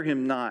rather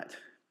him not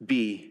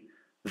be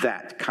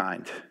that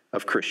kind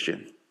of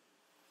Christian.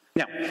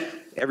 Now,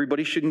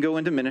 everybody shouldn't go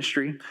into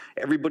ministry.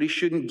 Everybody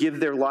shouldn't give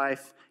their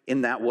life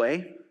in that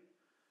way.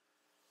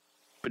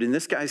 But in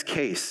this guy's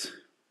case,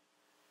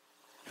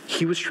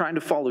 he was trying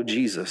to follow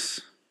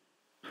Jesus.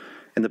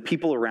 And the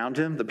people around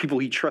him, the people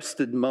he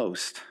trusted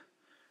most,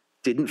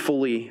 didn't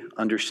fully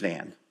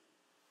understand.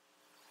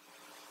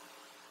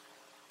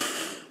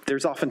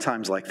 There's often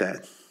times like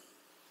that.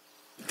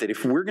 That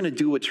if we're going to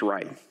do what's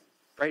right,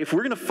 if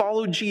we're going to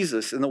follow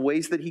Jesus in the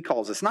ways that he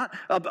calls us, not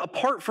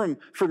apart from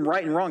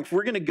right and wrong, if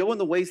we're going to go in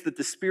the ways that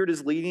the Spirit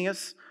is leading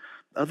us,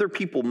 other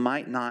people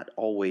might not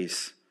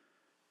always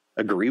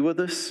agree with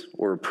us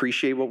or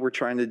appreciate what we're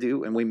trying to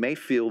do, and we may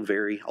feel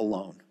very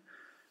alone.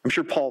 I'm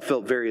sure Paul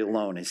felt very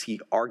alone as he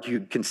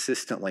argued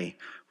consistently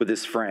with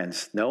his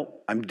friends. No,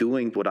 I'm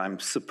doing what I'm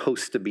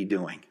supposed to be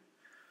doing.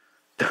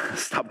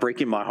 Stop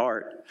breaking my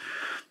heart.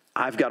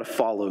 I've got to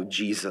follow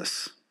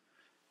Jesus,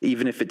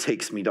 even if it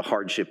takes me to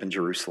hardship in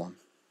Jerusalem.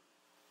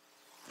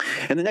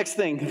 And the next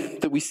thing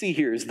that we see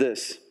here is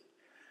this.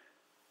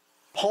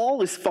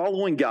 Paul is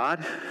following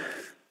God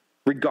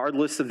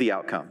regardless of the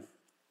outcome.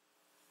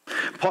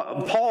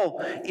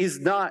 Paul is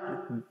not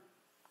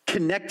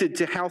connected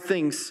to how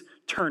things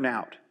turn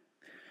out.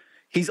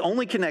 He's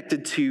only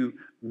connected to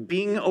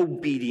being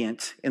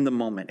obedient in the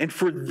moment. And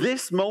for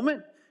this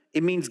moment,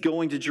 it means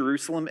going to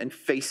Jerusalem and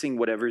facing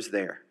whatever's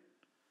there.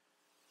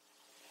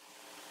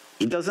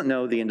 He doesn't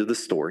know the end of the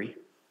story.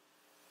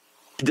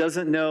 He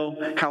doesn't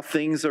know how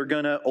things are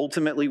going to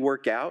ultimately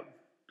work out.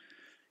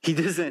 He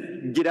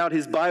doesn't get out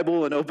his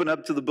Bible and open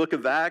up to the book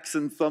of Acts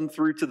and thumb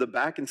through to the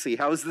back and see,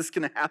 how is this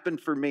going to happen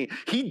for me?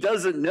 He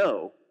doesn't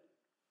know.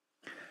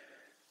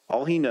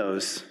 All he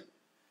knows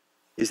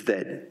is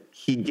that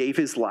he gave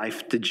his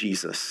life to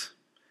Jesus.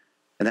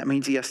 And that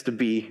means he has to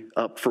be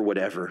up for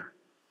whatever,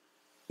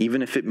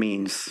 even if it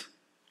means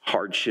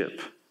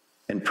hardship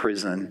and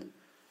prison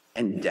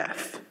and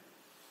death.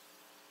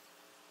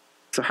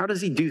 So how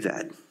does he do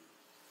that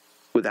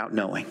without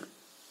knowing?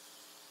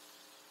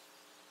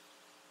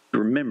 He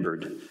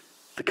remembered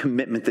the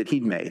commitment that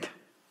he'd made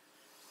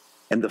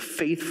and the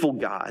faithful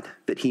God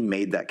that he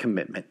made that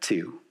commitment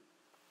to.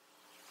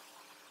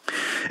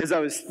 As I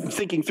was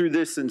thinking through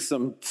this and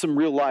some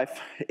real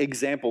life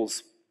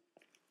examples,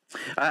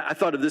 I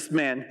thought of this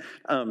man,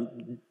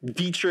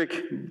 Dietrich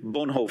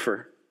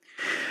Bonhoeffer.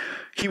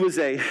 He was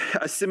a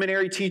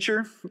seminary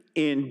teacher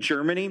in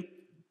Germany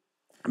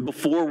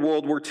before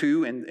World War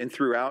II and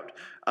throughout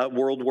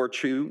World War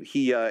II.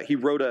 He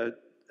wrote a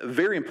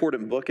very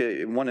important book,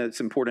 one that's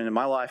important in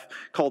my life,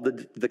 called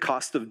The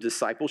Cost of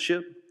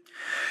Discipleship.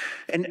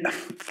 And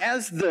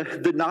as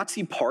the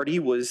Nazi Party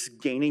was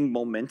gaining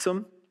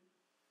momentum,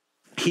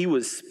 he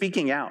was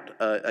speaking out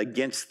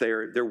against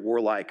their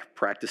warlike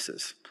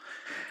practices.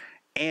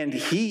 And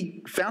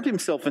he found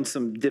himself in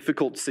some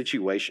difficult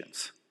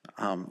situations.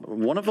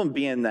 One of them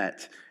being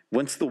that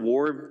once the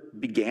war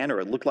began, or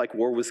it looked like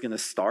war was going to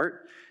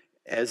start,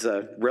 as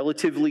a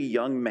relatively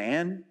young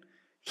man,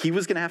 he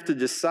was going to have to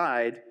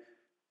decide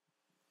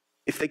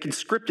if they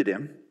conscripted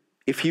him,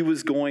 if he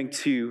was going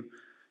to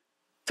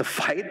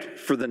fight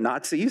for the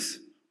Nazis,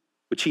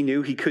 which he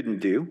knew he couldn't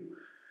do.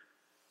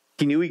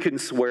 He knew he couldn't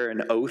swear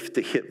an oath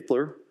to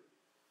Hitler.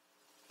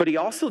 But he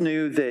also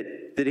knew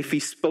that if he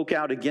spoke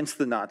out against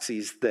the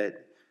Nazis,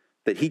 that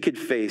he could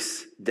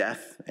face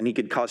death and he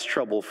could cause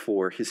trouble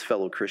for his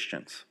fellow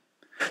Christians.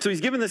 So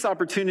he's given this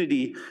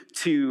opportunity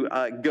to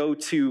go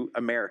to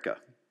America,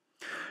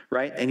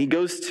 right? And he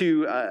goes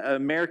to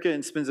America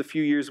and spends a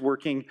few years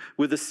working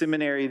with a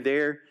seminary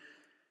there.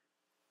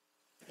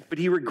 But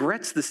he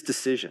regrets this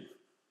decision.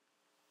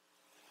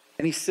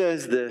 And he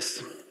says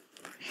this.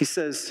 He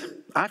says,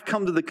 I've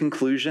come to the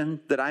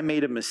conclusion that I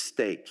made a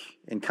mistake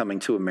in coming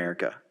to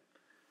America.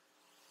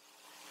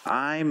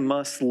 I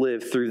must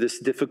live through this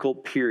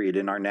difficult period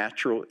in our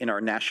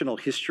national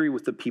history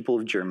with the people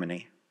of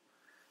Germany.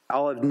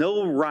 I'll have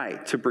no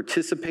right to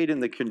participate in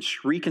the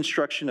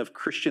reconstruction of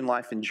Christian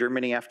life in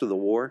Germany after the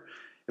war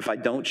if I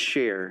don't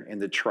share in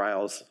the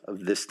trials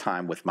of this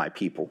time with my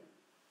people.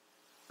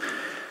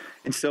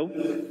 And so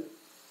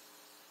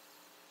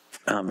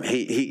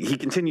he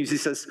continues, he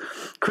says,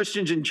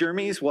 Christians in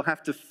Germany will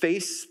have to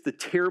face the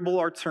terrible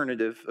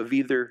alternative of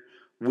either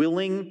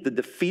willing the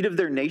defeat of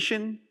their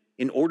nation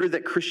in order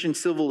that Christian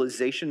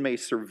civilization may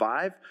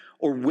survive,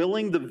 or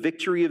willing the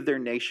victory of their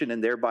nation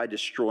and thereby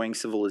destroying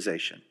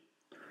civilization.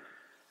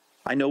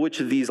 I know which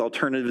of these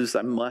alternatives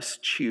I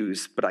must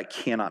choose, but I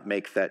cannot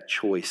make that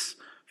choice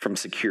from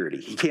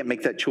security. He can't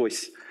make that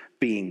choice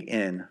being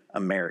in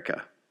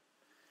America.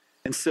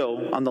 And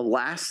so, on the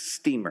last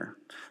steamer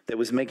that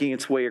was making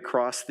its way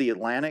across the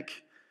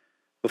Atlantic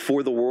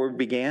before the war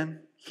began,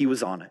 he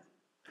was on it.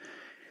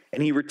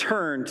 And he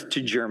returned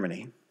to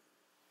Germany.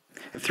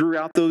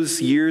 Throughout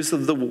those years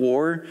of the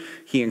war,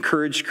 he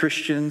encouraged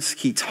Christians,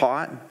 he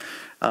taught.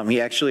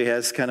 He actually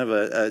has kind of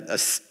a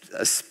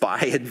spy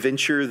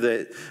adventure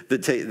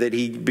that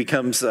he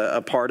becomes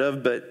a part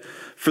of. But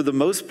for the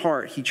most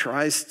part, he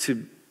tries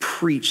to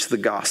preach the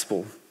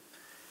gospel.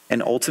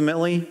 And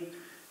ultimately,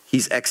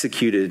 he's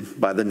executed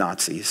by the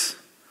Nazis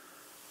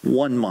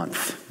 1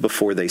 month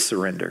before they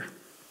surrender.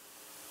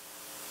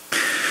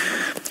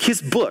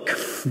 His book,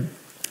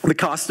 The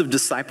Cost of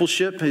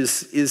Discipleship,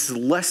 is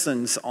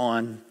lessons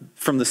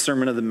from the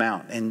Sermon on the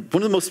Mount. And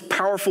one of the most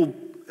powerful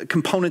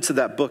components of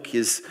that book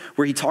is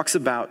where he talks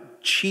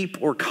about cheap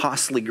or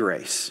costly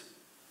grace.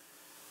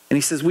 And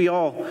he says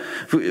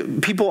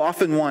people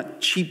often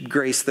want cheap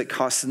grace that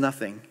costs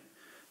nothing,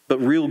 but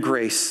real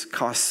grace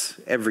costs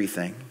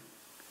everything.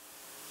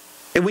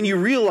 And when you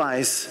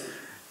realize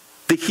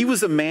that he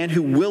was a man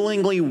who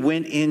willingly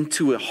went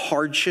into a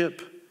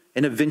hardship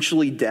and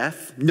eventually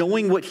death,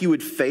 knowing what he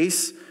would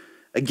face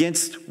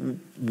against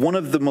one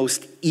of the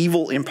most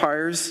evil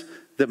empires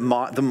that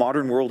the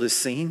modern world has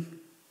seen,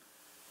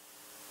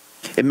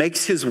 it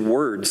makes his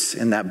words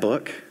in that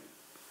book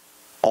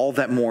all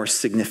that more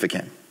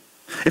significant.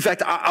 In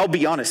fact, I'll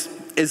be honest,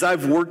 as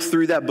I've worked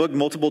through that book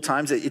multiple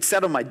times, it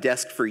sat on my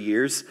desk for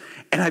years,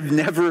 and I've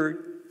never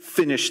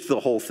finished the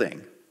whole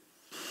thing.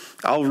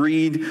 I'll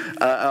read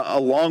a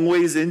long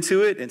ways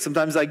into it, and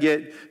sometimes I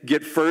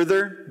get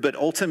further, but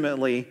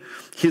ultimately,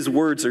 his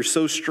words are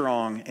so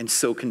strong and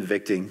so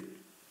convicting,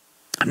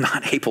 I'm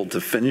not able to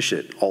finish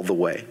it all the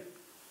way.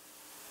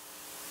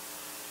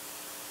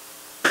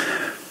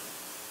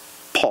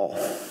 Paul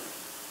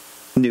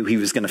knew he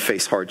was going to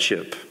face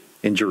hardship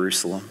in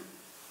Jerusalem.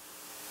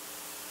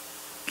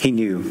 He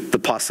knew the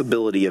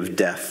possibility of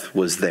death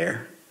was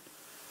there,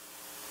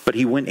 but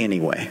he went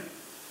anyway.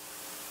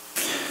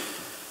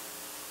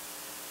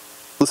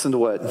 Listen to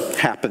what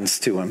happens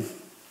to him.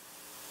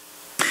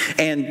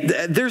 And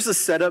there's a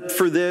setup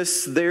for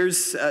this.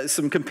 There's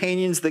some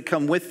companions that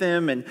come with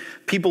him, and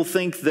people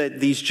think that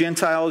these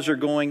Gentiles are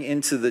going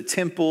into the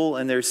temple,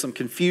 and there's some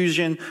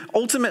confusion.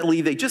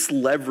 Ultimately, they just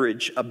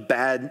leverage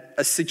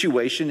a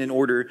situation in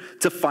order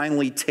to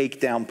finally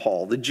take down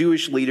Paul. The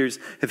Jewish leaders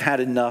have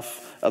had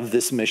enough of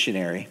this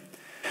missionary.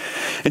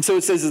 And so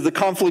it says, as the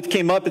conflict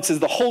came up, it says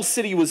the whole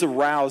city was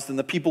aroused, and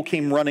the people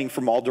came running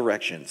from all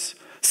directions.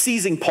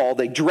 Seizing Paul,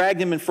 they dragged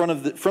him from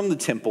the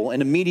temple,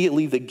 and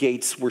immediately the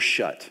gates were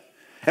shut.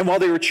 And while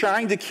they were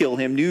trying to kill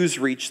him, news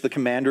reached the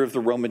commander of the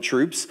Roman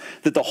troops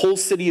that the whole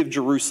city of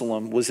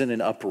Jerusalem was in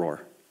an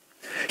uproar.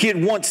 He at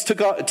once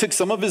took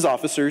some of his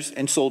officers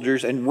and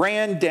soldiers and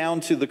ran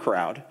down to the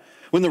crowd.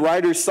 When the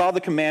rioters saw the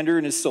commander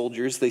and his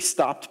soldiers, they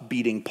stopped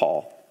beating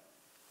Paul.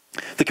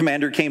 The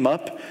commander came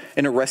up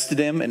and arrested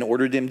him and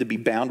ordered him to be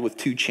bound with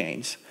 2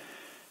 chains.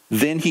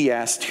 Then he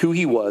asked who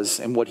he was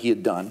and what he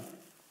had done.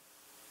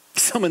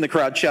 Some in the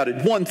crowd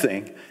shouted one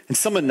thing and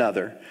some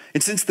another.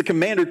 And since the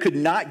commander could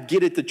not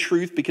get at the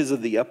truth because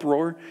of the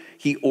uproar,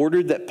 he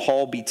ordered that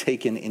Paul be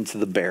taken into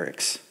the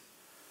barracks.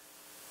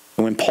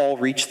 And when Paul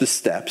reached the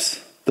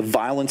steps, the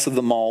violence of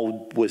the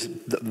mob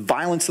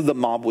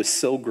was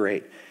so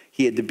great,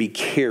 he had to be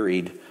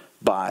carried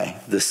by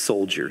the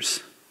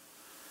soldiers.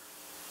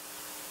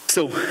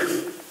 So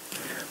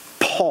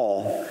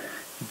Paul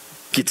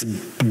gets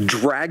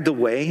dragged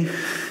away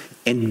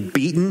and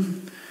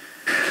beaten.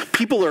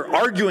 People are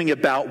arguing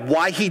about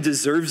why he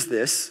deserves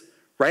this,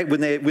 right? When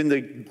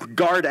the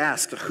guard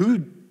asked,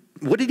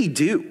 what did he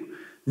do?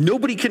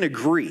 Nobody can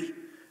agree.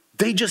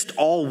 They just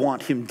all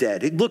want him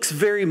dead. It looks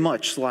very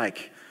much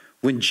like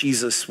when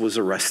Jesus was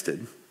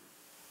arrested.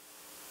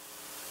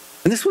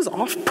 And this was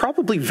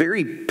probably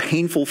very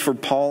painful for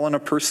Paul on a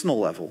personal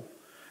level.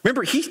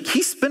 Remember,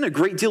 he spent a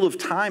great deal of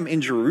time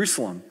in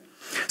Jerusalem.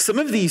 Some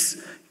of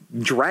these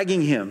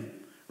dragging him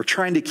or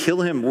trying to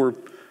kill him were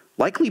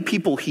likely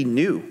people he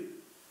knew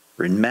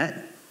or had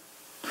met.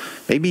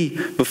 Maybe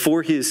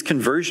before his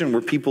conversion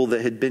were people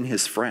that had been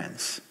his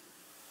friends.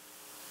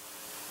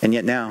 And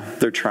yet now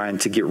they're trying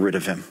to get rid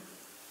of him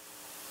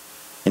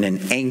in an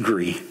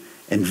angry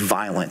and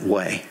violent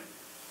way.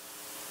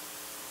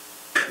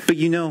 But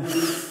you know,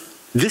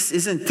 this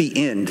isn't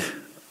the end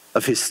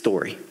of his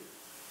story.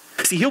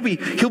 See, he'll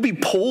be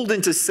pulled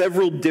into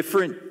several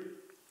different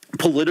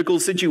political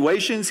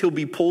situations. He'll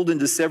be pulled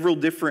into several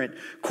different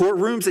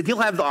courtrooms, and he'll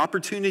have the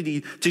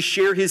opportunity to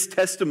share his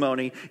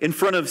testimony in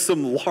front of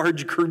some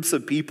large groups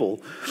of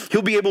people.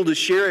 He'll be able to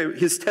share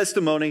his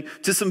testimony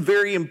to some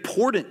very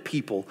important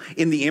people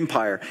in the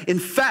empire. In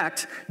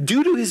fact,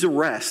 due to his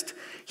arrest,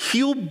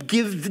 he'll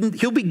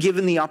be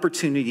given the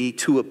opportunity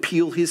to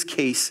appeal his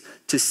case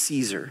to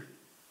Caesar.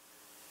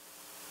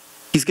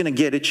 He's going to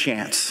get a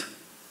chance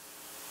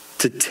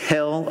to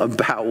tell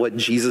about what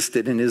Jesus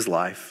did in his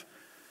life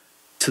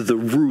to the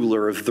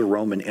ruler of the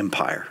Roman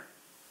Empire.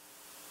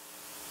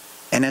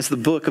 And as the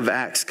book of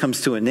Acts comes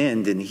to an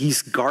end and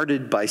he's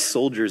guarded by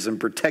soldiers and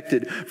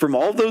protected from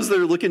all those that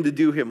are looking to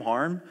do him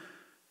harm,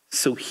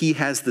 so he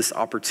has this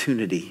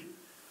opportunity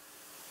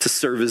to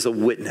serve as a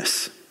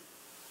witness.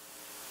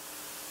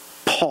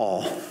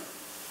 Paul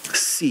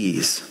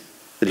sees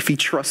that if he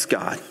trusts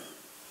God,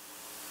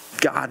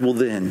 God will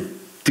then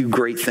do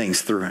great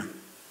things through him.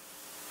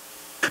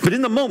 But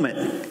in the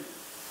moment,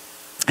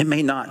 it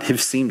may not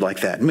have seemed like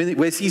that. I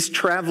mean, as he's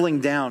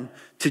traveling down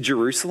to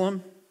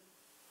Jerusalem,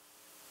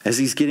 as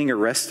he's getting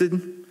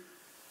arrested,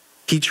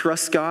 he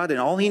trusts God, and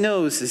all he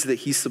knows is that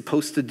he's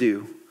supposed to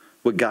do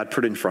what God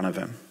put in front of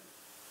him.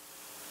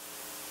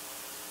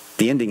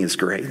 The ending is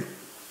great.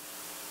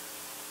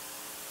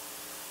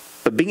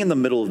 But being in the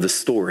middle of the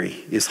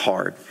story is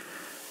hard.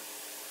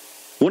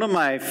 One of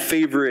my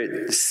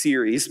favorite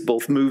series,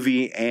 both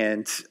movie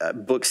and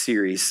book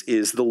series,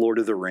 is The Lord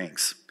of the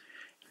Rings.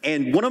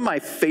 And one of my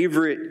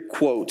favorite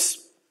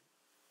quotes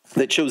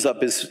that shows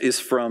up is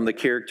from the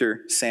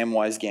character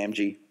Samwise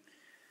Gamgee.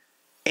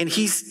 And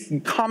he's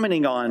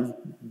commenting on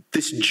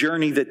this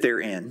journey that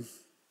they're in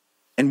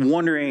and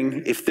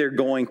wondering if they're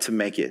going to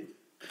make it.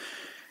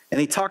 And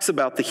he talks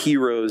about the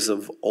heroes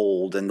of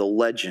old and the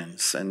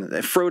legends. And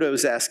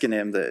Frodo's asking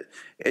him,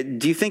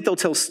 do you think they'll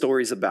tell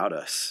stories about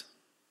us?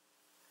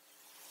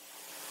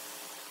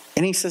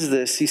 And he says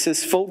this, he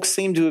says, folks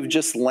seem to have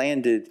just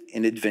landed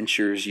in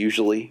adventures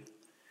usually.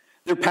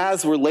 Their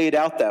paths were laid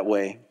out that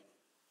way.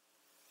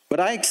 But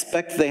I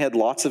expect they had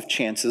lots of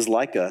chances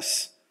like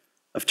us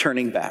of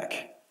turning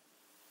back.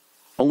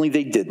 Only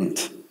they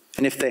didn't.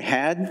 And if they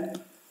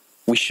had,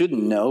 we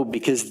shouldn't know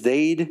because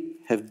they'd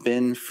have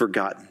been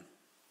forgotten.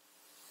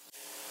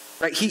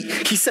 Right?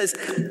 He says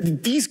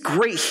these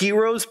great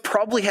heroes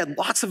probably had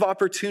lots of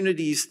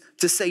opportunities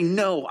to say,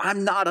 no,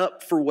 I'm not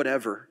up for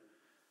whatever.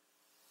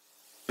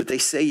 But they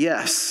say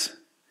yes,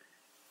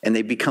 and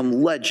they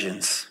become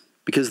legends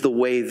because the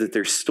way that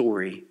their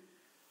story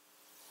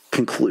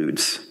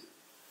concludes.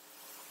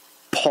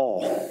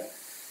 Paul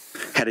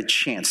had a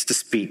chance to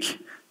speak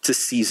to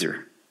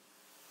Caesar.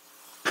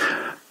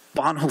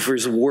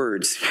 Bonhoeffer's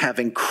words have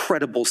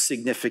incredible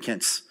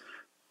significance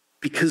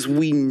because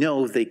we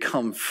know they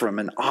come from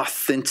an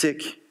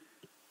authentic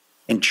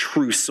and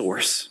true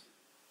source.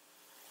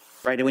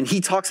 Right? And when he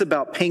talks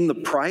about paying the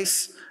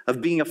price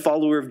of being a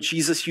follower of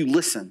Jesus, you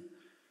listen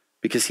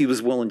because he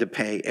was willing to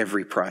pay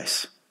every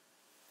price.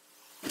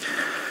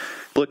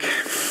 Look,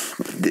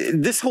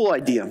 this whole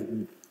idea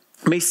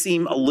may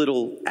seem a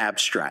little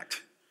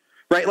abstract,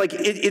 right? Like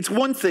it's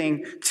one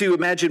thing to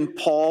imagine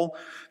Paul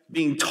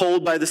being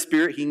told by the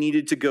Spirit he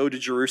needed to go to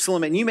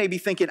Jerusalem. And you may be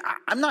thinking,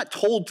 I'm not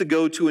told to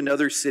go to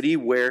another city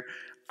where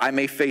I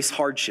may face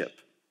hardship.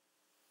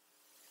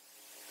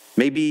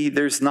 Maybe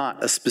there's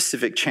not a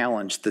specific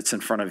challenge that's in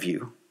front of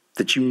you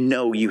that you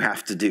know you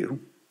have to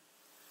do.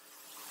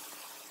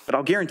 But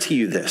I'll guarantee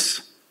you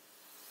this.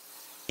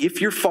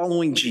 If you're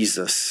following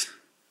Jesus,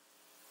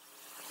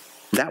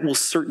 that will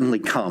certainly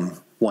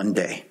come one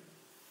day.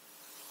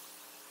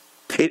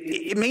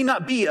 It may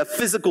not be a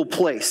physical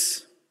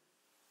place,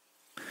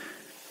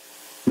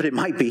 but it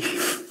might be.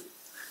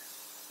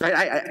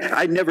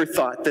 I never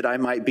thought that I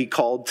might be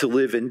called to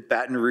live in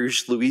Baton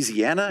Rouge,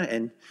 Louisiana,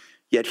 and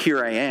yet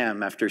here I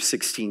am after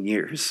 16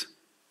 years.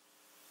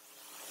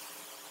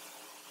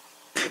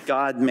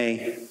 God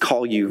may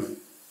call you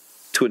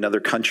to another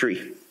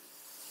country,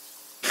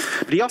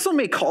 but he also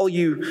may call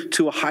you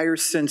to a higher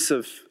sense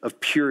of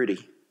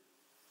purity.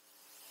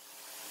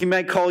 He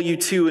might call you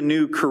to a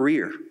new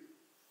career.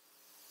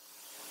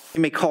 He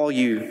may call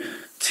you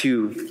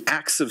to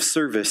acts of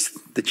service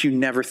that you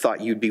never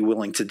thought you'd be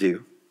willing to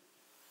do.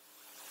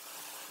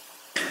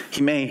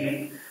 He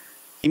may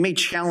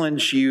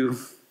challenge you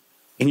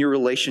in your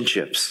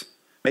relationships.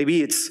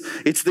 Maybe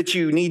it's that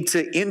you need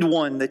to end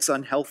one that's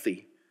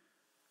unhealthy.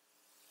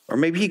 Or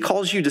maybe he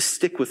calls you to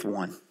stick with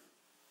one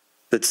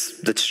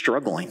that's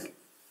struggling.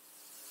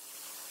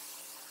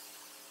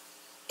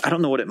 I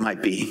don't know what it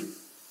might be.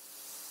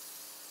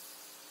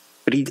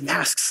 But he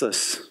asks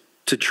us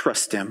to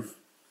trust him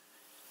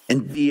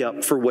and be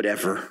up for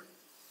whatever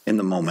in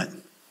the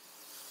moment.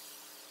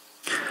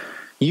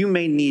 You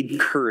may need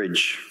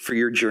courage for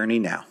your journey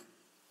now.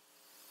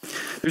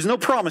 There's no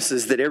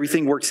promises that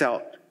everything works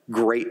out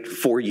great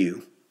for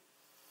you,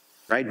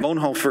 right?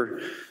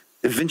 Bonhoeffer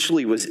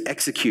eventually was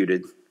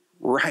executed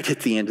right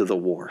at the end of the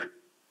war.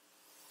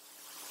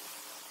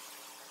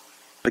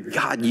 But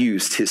God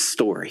used his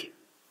story.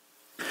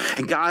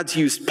 And God's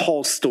used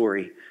Paul's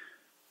story.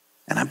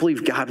 And I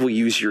believe God will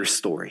use your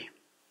story.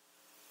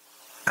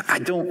 I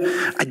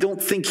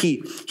don't think he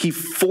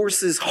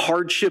forces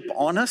hardship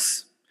on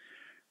us,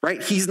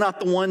 right? He's not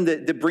the one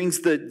that brings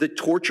the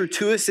torture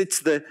to us.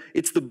 It's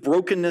the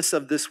brokenness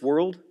of this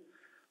world.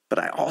 But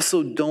I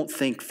also don't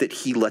think that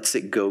he lets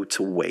it go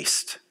to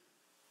waste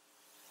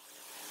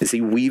as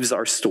he weaves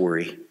our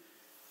story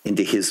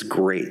into his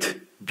great,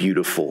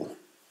 beautiful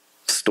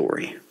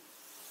story.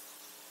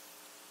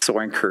 So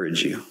I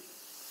encourage you,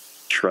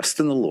 trust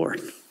in the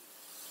Lord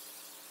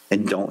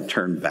and don't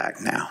turn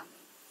back now.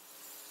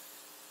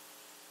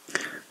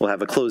 We'll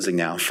have a closing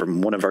now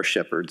from one of our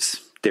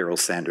shepherds, Daryl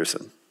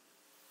Sanderson.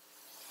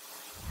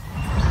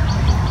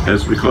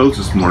 As we close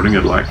this morning,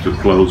 I'd like to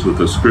close with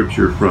a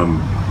scripture from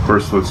 1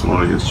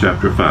 Thessalonians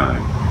chapter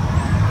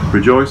 5.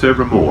 Rejoice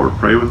evermore,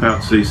 pray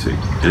without ceasing,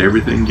 and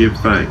everything give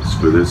thanks,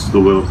 for this is the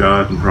will of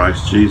God in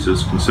Christ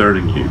Jesus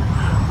concerning you.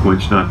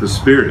 Quench not the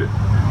spirit,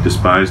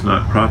 despise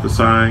not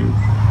prophesying,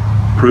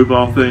 prove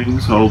all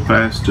things, hold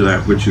fast to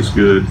that which is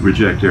good,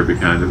 reject every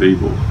kind of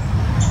evil.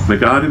 May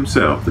God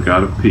himself, the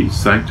God of peace,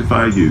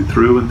 sanctify you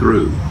through and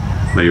through.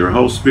 May your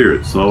whole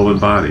spirit, soul, and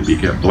body be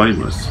kept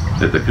blameless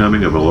at the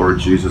coming of the Lord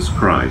Jesus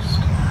Christ.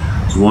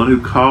 The one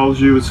who calls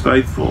you is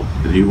faithful,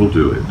 and he will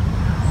do it.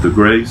 The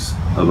grace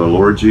of the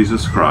Lord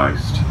Jesus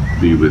Christ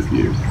be with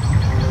you.